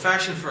about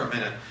profession for a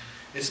minute.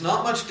 It's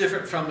not much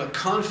different from the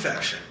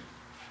confession.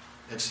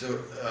 It's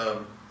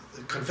the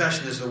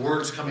confession is the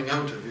words coming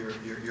out of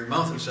your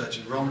mouth and such.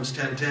 In Romans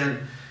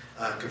 10:10,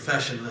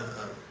 confession,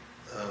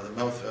 the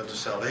mouth unto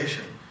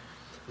salvation.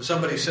 When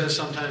somebody says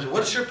sometimes,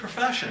 what's your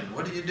profession?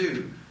 What do you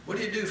do? What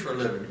do you do for a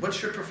living?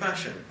 What's your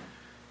profession?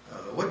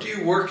 What do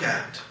you work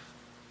at?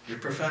 Your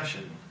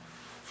profession.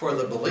 For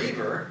the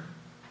believer,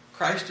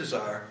 Christ is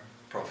our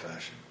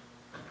profession.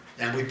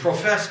 And we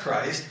profess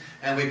Christ,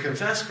 and we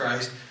confess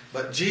Christ,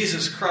 but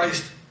Jesus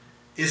Christ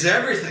is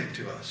everything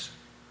to us.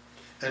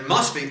 And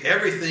must be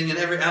everything in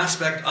every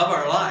aspect of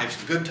our lives.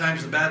 The good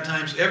times, the bad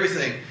times,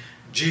 everything.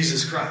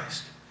 Jesus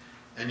Christ.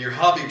 And your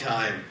hobby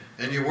time,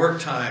 and your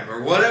work time,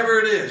 or whatever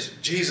it is,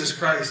 Jesus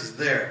Christ is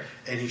there.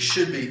 And He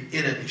should be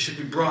in it. He should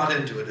be brought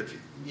into it, if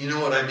you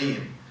know what I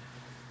mean.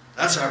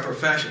 That's our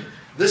profession.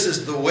 This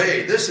is the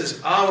way. This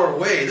is our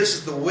way. This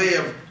is the way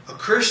of a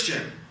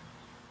Christian.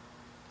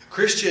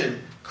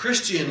 Christian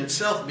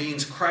itself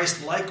means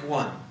Christ-like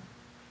one.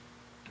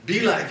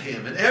 Be like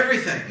Him in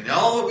everything, in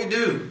all that we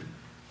do.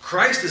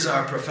 Christ is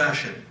our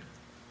profession.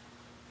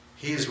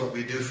 He is what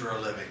we do for a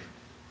living.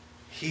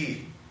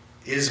 He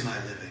is my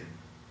living.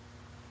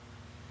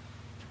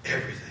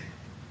 Everything.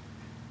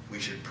 We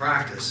should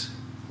practice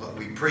what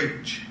we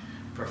preach.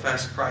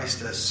 Profess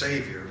Christ as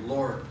Savior,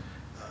 Lord,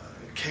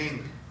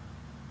 King.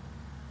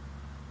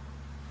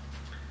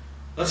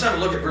 Let's have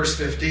a look at verse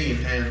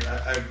 15. And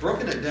I've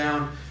broken it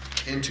down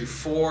into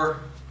four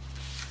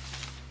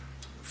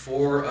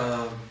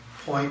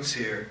points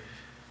here.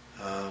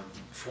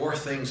 4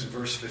 things in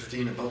verse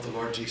 15 about the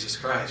Lord Jesus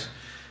Christ.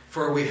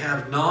 For we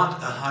have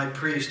not a high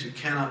priest who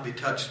cannot be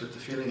touched with the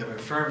feeling of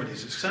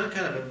infirmities. It's kind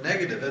of a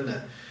negative, isn't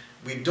it?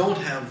 We don't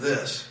have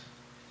this.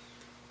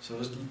 So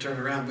let's turn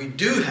around. We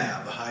do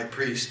have a high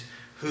priest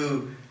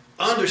who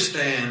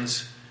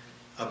understands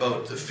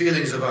about the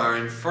feelings of our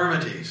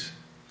infirmities.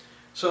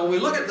 So when we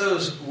look at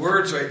those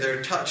words right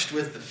there, touched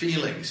with the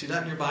feeling. See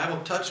that in your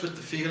Bible? Touched with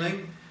the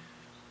feeling.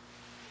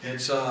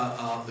 It's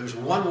there's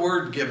one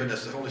word given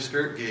us, the Holy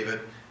Spirit gave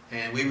it,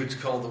 and we would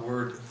call the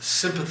word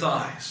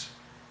sympathize.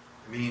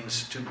 It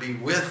means to be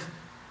with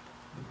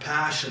the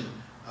passion,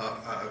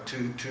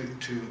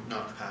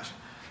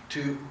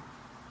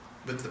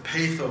 with the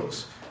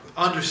pathos,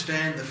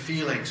 understand the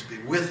feelings, be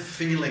with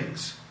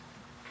feelings.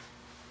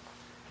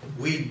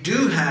 We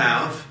do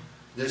have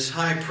this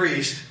high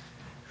priest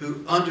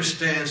who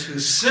understands, who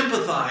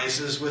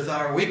sympathizes with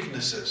our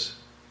weaknesses,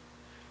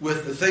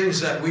 with the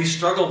things that we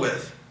struggle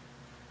with.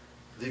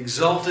 The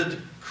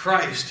exalted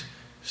Christ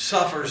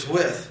suffers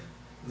with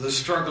the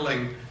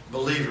struggling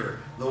believer,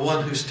 the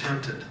one who's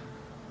tempted.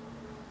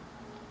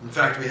 In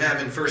fact, we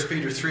have in 1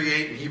 Peter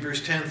 3:8 and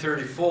Hebrews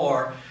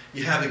 10:34,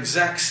 you have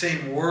exact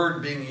same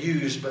word being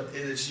used, but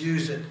it's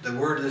used, the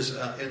word is,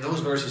 in those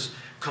verses,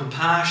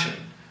 compassion.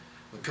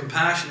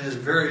 Compassion is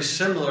very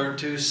similar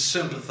to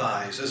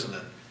sympathize, isn't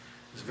it?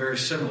 It's very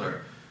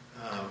similar.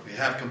 We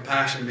have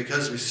compassion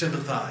because we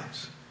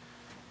sympathize.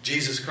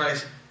 Jesus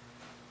Christ,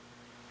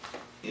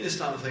 you just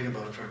stop and think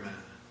about it for a minute.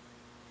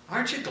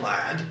 Aren't you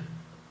glad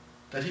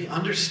that He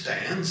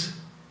understands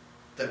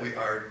that we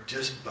are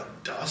just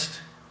but dust?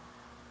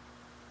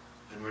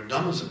 And we're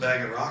dumb as a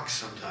bag of rocks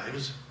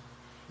sometimes.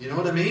 You know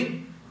what I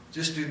mean?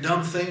 Just do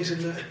dumb things.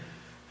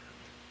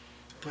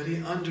 But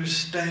He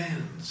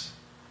understands.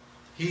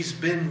 He's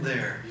been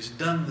there. He's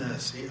done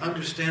this. He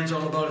understands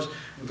all about us.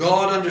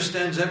 God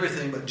understands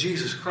everything, but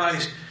Jesus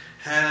Christ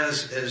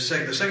has, the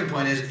second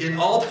point is, in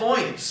all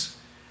points,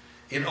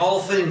 in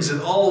all things, in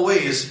all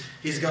ways,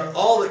 He's got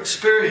all the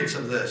experience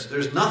of this.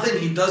 There's nothing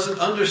He doesn't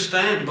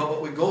understand about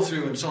what we go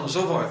through and so on and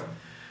so forth.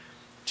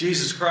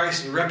 Jesus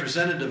Christ, the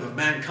representative of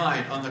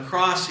mankind. On the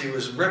cross, He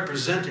was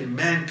representing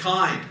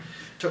mankind.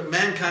 Took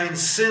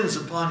mankind's sins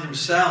upon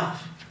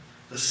Himself.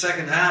 The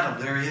second Adam,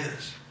 there He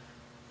is.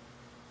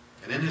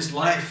 And in His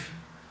life,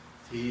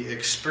 He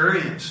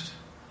experienced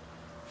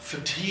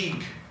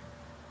fatigue,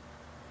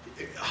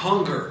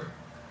 hunger,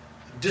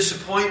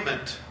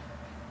 disappointment,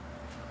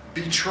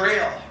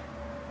 betrayal,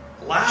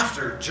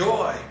 laughter,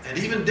 joy, and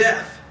even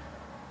death.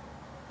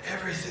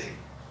 Everything.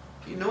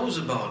 He knows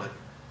about it.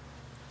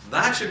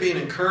 That should be an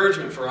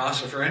encouragement for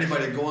us or for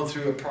anybody going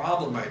through a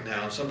problem right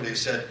now. Somebody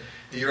said,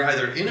 you're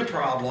either in a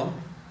problem,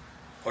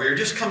 or you're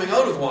just coming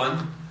out of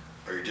one,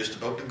 or you're just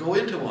about to go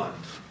into one.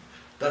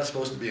 That's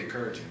supposed to be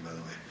encouraging, by the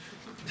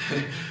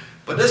way.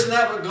 But isn't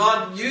that what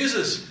God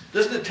uses?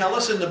 Doesn't it tell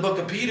us in the book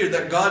of Peter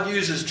that God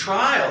uses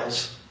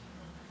trials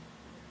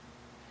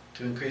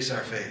to increase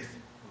our faith?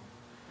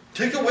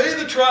 Take away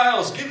the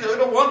trials. I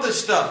don't want this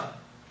stuff.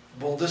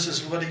 Well, this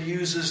is what He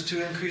uses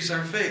to increase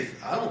our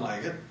faith. I don't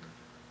like it.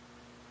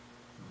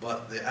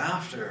 But the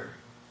after,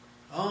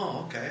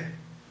 oh, okay,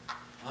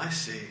 I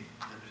see.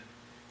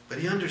 But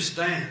He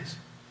understands.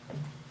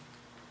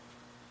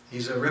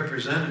 He's a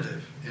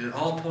representative in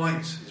all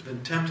points. He's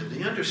been tempted.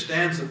 He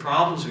understands the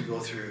problems we go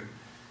through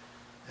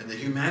and the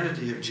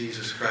humanity of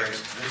Jesus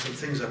Christ. There's some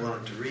things I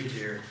wanted to read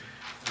here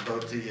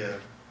about the...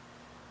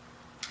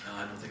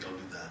 I don't think I'll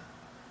do that.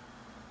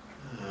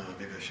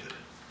 Maybe I should.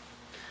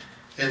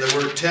 And the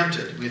word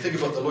tempted. When you think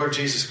about the Lord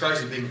Jesus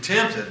Christ as being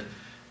tempted,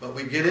 but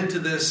we get into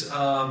this,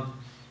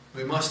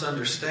 we must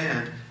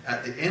understand,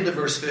 at the end of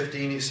verse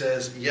 15 He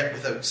says, yet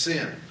without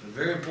sin. It's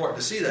very important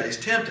to see that. He's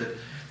tempted.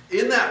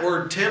 In that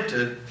word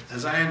tempted,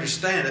 as I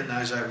understand it and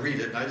as I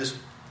read it, and I just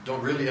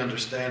don't really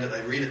understand it,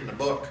 I read it in a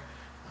book.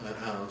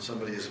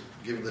 Somebody has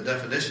given the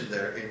definition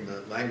there in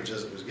the language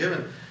as it was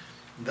given,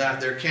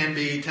 that there can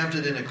be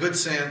tempted in a good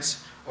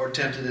sense or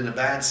tempted in a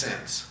bad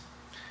sense.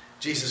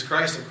 Jesus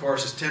Christ, of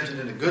course, is tempted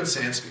in a good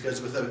sense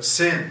because without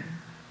sin.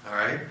 All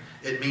right?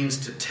 It means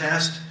to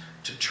test,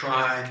 to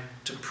try,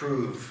 to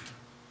prove.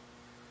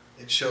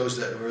 It shows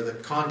that where the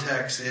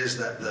context is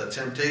that the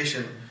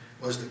temptation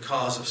was the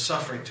cause of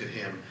suffering to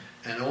Him,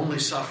 and only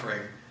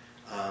suffering.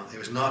 It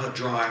was not a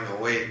drawing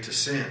away to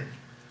sin.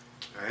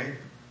 All right?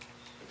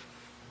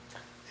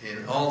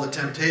 In all the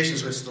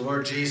temptations which the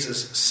Lord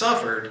Jesus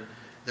suffered,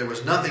 there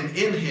was nothing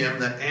in Him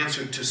that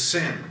answered to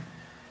sin.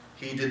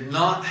 He did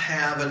not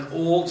have an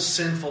old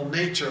sinful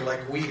nature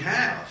like we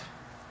have.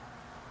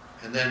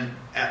 And then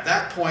at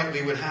that point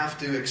we would have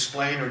to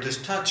explain or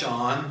just touch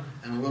on,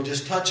 and we'll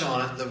just touch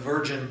on it, the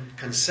virgin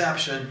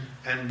conception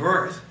and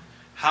birth.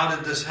 How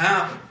did this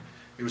happen?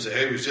 He would say,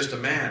 hey, he was just a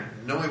man.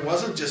 No, he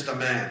wasn't just a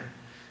man.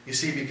 You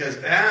see, because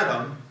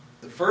Adam,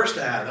 the first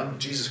Adam,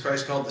 Jesus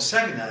Christ called the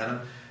second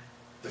Adam,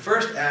 the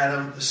first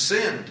Adam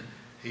sinned.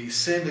 He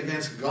sinned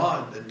against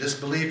God and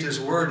disbelieved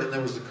His word, and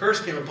there was the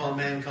curse came upon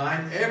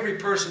mankind. Every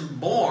person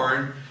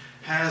born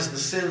has the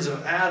sins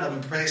of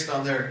Adam placed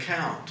on their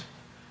account.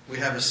 We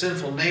have a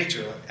sinful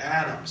nature like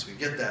Adam's. We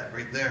get that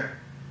right there.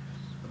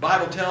 The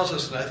Bible tells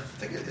us, and I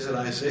think, is it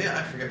Isaiah?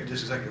 I forget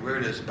just exactly where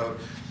it is, about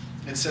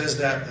it says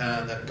that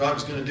that God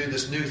was going to do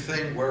this new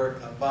thing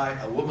whereby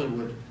a woman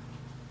would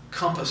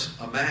compass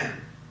a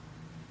man.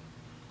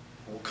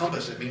 Well,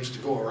 compass, it means to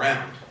go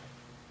around.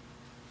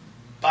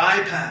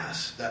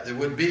 bypass, that there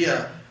would be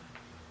a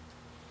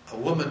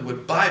woman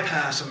would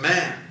bypass a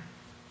man.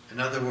 In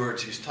other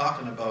words, he's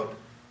talking about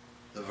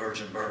the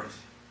virgin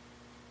birth.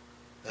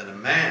 That a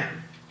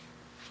man,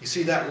 you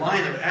see, that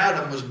line of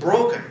Adam was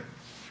broken,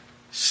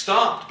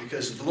 stopped,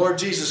 because the Lord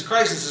Jesus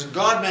Christ, this is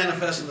God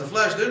manifest in the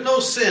flesh. There's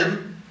no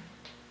sin.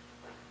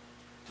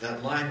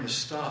 That line was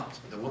stopped.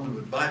 The woman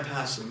would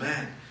bypass the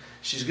man.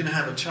 She's going to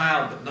have a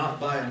child, but not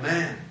by a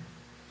man.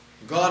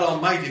 God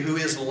Almighty, who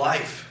is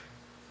life,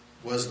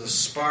 was the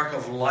spark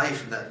of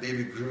life, and that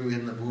baby grew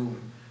in the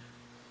womb.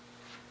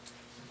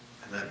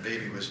 And that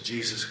baby was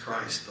Jesus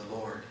Christ, the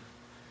Lord,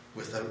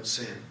 without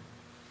sin.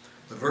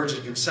 The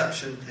virgin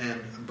conception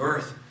and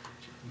birth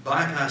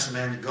bypassed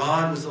man.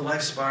 God was the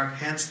life spark,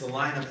 hence the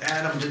line of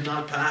Adam did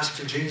not pass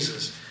to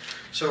Jesus.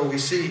 So we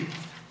see,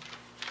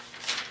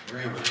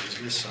 where am I? I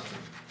just missed something.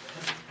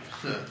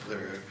 There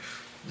we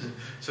go.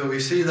 So we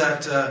see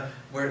that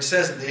where it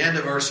says at the end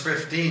of verse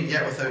 15,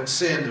 yet without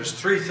sin, there's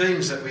three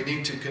things that we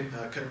need to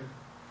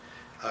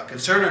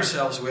concern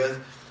ourselves with.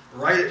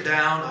 Write it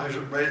down. I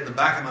write it in the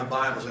back of my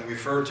Bible so I can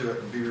refer to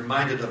it and be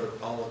reminded of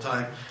it all the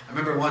time. I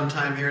remember one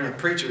time hearing a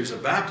preacher, he's a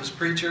Baptist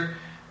preacher,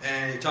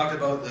 and he talked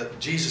about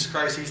that Jesus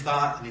Christ, he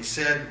thought, and he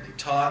said, he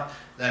taught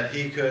that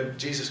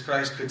Jesus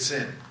Christ could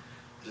sin.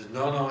 He said,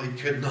 no, he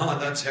could not.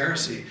 That's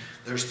heresy.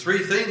 There's three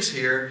things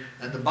here,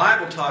 and the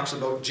Bible talks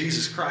about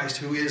Jesus Christ,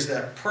 who is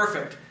that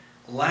perfect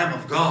Lamb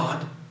of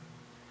God.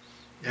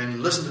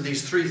 And listen to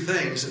these three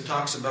things. It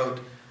talks about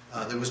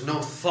there was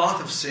no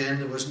thought of sin,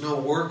 there was no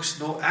works,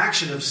 no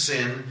action of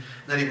sin,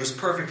 that he was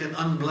perfect and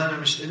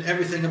unblemished in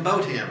everything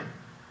about him.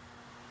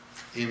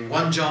 In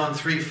 1 John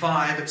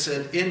 3:5 it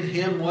said, in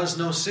him was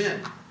no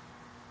sin.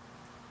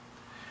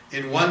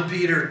 In 1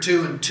 Peter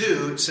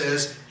 2:2 it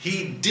says,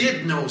 he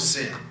did no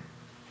sin.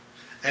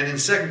 And in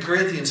 2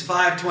 Corinthians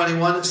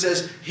 5:21 it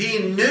says, he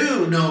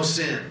knew no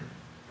sin.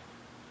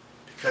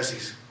 Because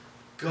he's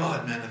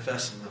God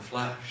manifest in the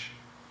flesh.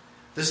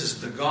 This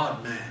is the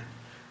God-man.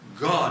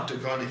 God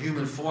took on a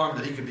human form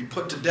that he could be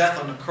put to death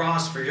on the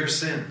cross for your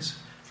sins,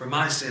 for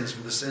my sins,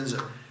 for the sins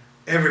of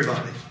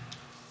everybody.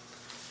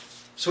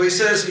 So he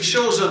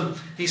shows them,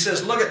 he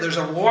says, look, there's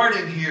a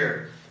warning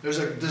here. There's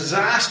a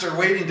disaster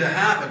waiting to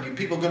happen. You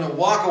people are going to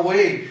walk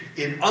away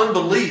in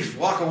unbelief,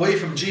 walk away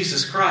from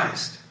Jesus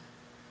Christ.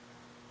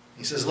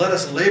 He says, let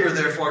us labor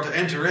therefore to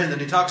enter in. And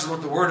he talks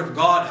about the Word of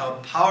God,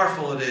 how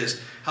powerful it is,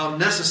 how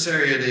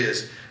necessary it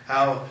is,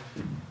 how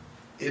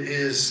it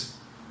is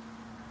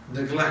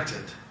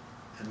neglected.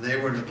 And they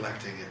were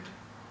neglecting it.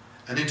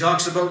 And he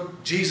talks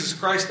about Jesus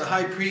Christ, the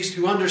high priest,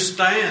 who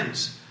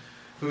understands,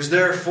 who's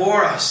there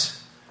for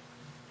us.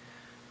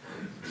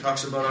 He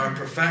talks about our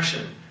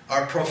profession,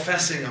 our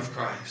professing of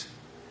Christ.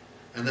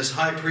 And this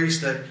high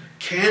priest that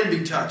can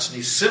be touched, and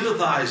he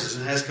sympathizes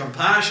and has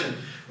compassion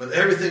with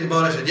everything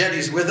about us, and yet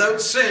he's without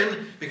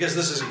sin, because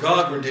this is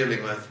God we're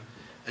dealing with.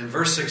 In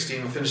verse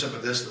 16, we'll finish up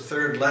with this, the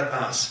third, let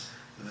us,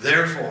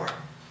 therefore,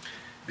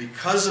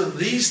 because of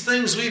these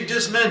things we've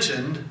just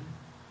mentioned,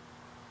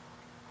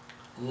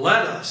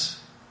 let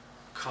us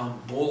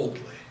come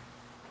boldly.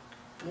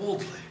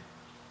 Boldly.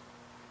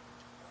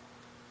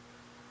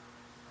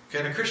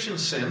 Can a Christian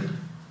sin?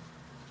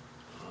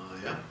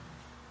 Yeah.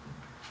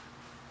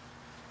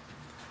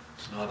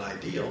 It's not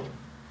ideal,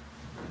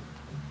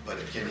 but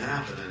it can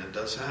happen, and it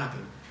does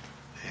happen.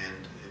 And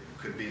it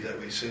could be that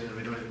we sin and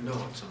we don't even know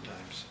it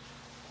sometimes.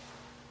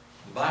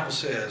 The Bible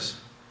says,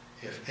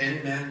 if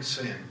any man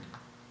sin,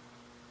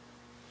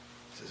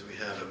 it says we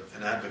have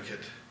an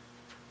advocate,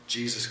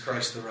 Jesus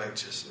Christ the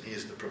righteous, and he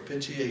is the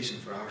propitiation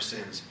for our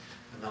sins,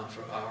 and not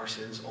for our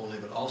sins only,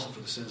 but also for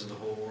the sins of the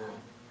whole world.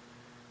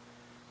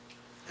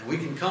 And we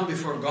can come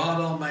before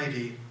God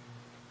Almighty.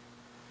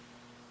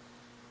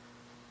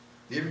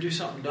 Do you ever do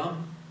something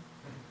dumb?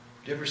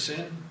 Do you ever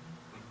sin?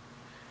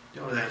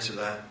 You don't answer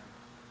that.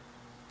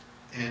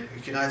 And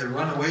we can either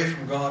run away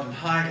from God and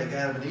hide like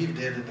Adam and Eve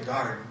did in the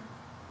garden,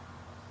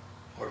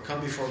 or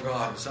come before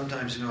God. And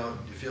sometimes, you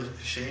feel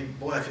ashamed.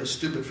 Boy, I feel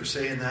stupid for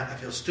saying that. I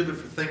feel stupid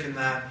for thinking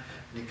that.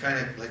 And you kind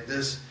of like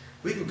this.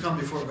 We can come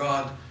before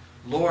God.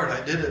 Lord,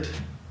 I did it.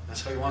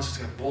 That's how he wants us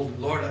to come boldly.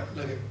 Lord,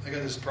 I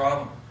got this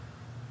problem.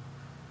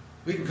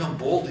 We can come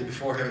boldly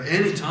before him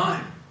any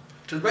time.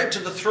 Right to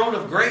the throne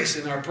of grace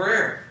in our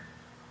prayer.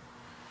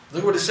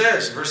 Look what it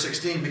says, verse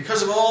 16.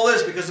 Because of all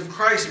this, because of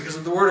Christ, because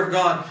of the Word of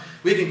God,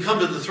 we can come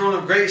to the throne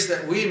of grace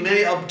that we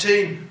may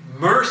obtain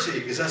mercy,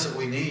 because that's what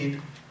we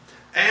need,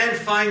 and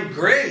find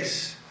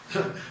grace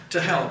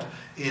to help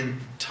in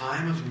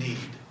time of need.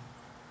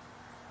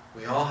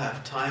 We all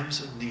have times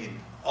of need,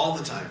 all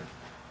the time.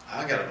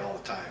 I got it all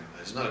the time.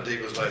 There's not a day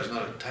goes by, there's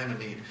not a time of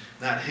need.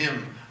 That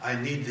hymn, I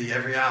need thee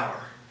every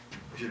hour.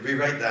 We should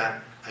rewrite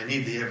that. I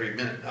need thee every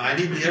minute. I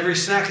need thee every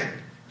second.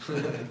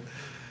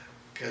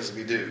 Because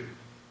we do.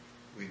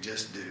 We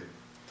just do.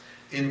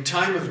 In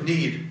time of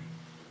need,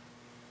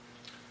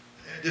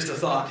 just a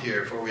thought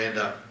here before we end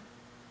up.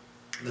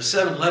 The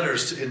 7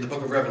 letters in the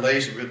book of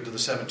Revelation written to the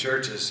 7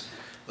 churches,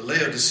 the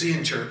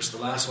Laodicean church, the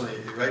last one he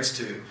writes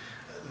to,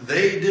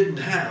 they didn't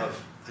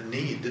have a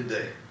need, did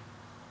they?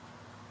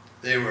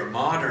 They were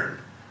modern.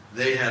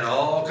 They had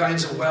all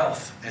kinds of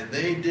wealth, and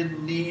they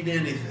didn't need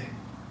anything.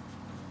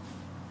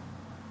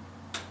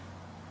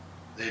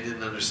 They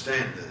didn't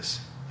understand this,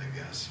 I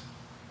guess.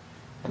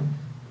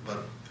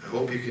 But I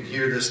hope you can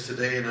hear this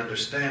today and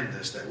understand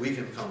this, that we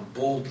can come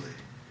boldly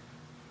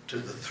to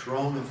the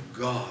throne of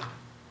God,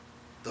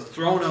 the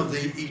throne of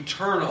the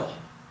eternal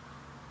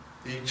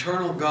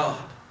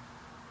God,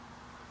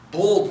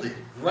 boldly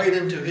right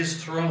into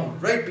his throne,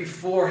 right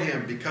before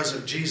him because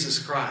of Jesus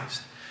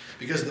Christ.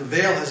 Because the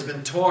veil has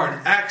been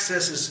torn,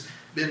 access has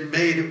been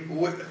made,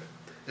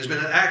 there's been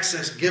an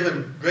access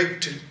given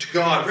right to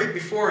God, right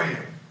before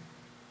him.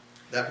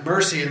 That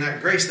mercy and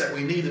that grace that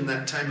we need in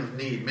that time of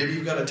need. Maybe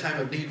you've got a time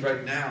of need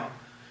right now.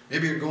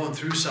 Maybe you're going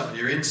through something,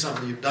 you're in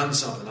something, you've done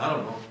something, I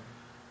don't know.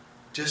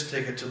 Just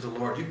take it to the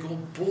Lord. You go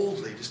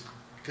boldly, just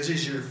because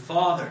he's your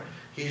Father,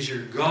 he's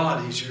your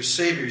God, he's your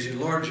Savior, he's your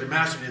Lord, your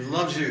Master, and he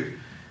loves you.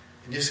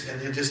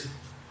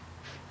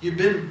 You've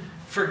been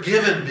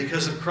forgiven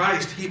because of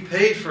Christ. He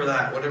paid for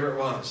that, whatever it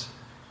was.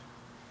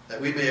 That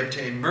we may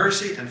obtain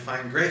mercy and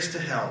find grace to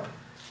help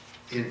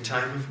in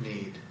time of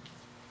need.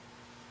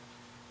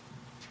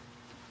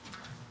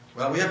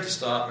 Well, we have to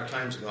stop. Our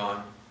time's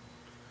gone.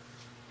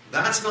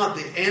 That's not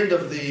the end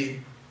of the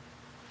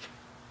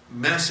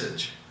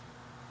message.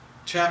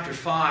 Chapter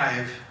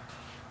 5,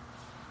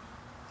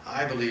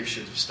 I believe,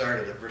 should have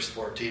started at verse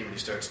 14 when he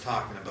starts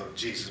talking about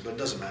Jesus. But it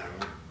doesn't matter.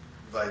 We'll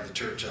divide the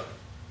church up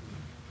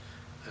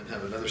and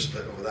have another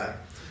split over that.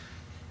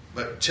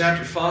 But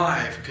chapter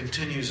 5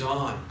 continues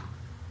on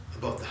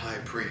about the high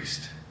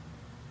priest.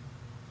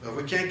 Well,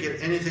 if we can't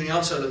get anything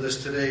else out of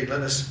this today,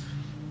 let us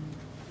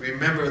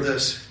remember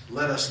this.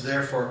 Let us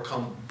therefore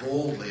come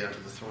boldly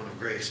unto the throne of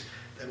grace,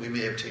 that we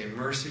may obtain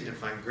mercy and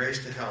find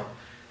grace to help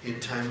in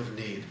time of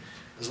need.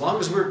 As long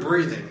as we're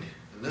breathing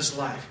in this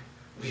life,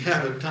 we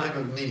have a time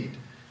of need.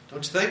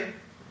 Don't you think?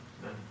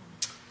 Amen.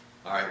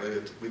 All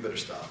right, we better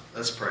stop.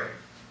 Let's pray.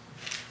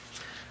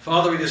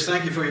 Father, we just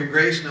thank you for your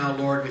grace now,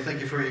 Lord. We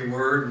thank you for your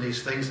word and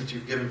these things that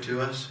you've given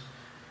to us.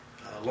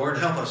 Lord,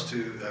 help us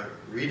to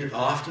read it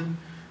often.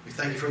 We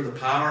thank you for the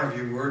power of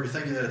your word. We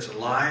thank you that it's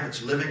alive,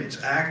 it's living,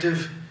 it's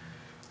active.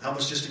 Help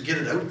us just to get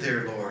it out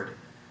there, Lord.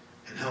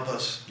 And help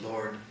us,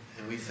 Lord.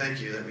 And we thank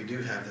you that we do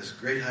have this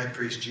great high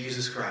priest,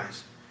 Jesus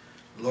Christ.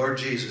 Lord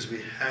Jesus,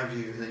 we have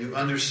you, and you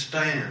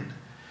understand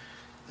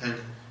and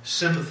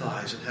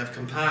sympathize and have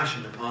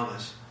compassion upon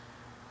us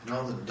and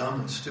all the dumb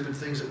and stupid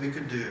things that we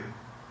could do.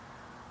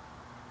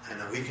 And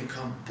that we can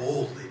come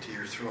boldly to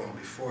your throne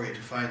before you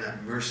to find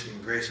that mercy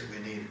and grace that we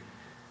need.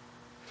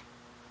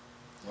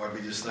 Lord,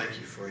 we just thank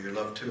you for your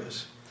love to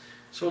us.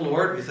 So,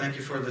 Lord, we thank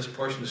you for this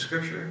portion of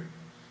Scripture.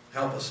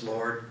 Help us,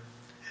 Lord.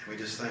 And we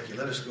just thank you.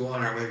 Let us go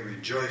on our way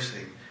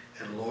rejoicing.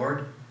 And,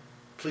 Lord,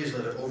 please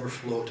let it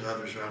overflow to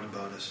others round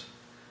about us.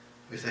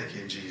 We thank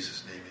you in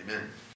Jesus' name. Amen.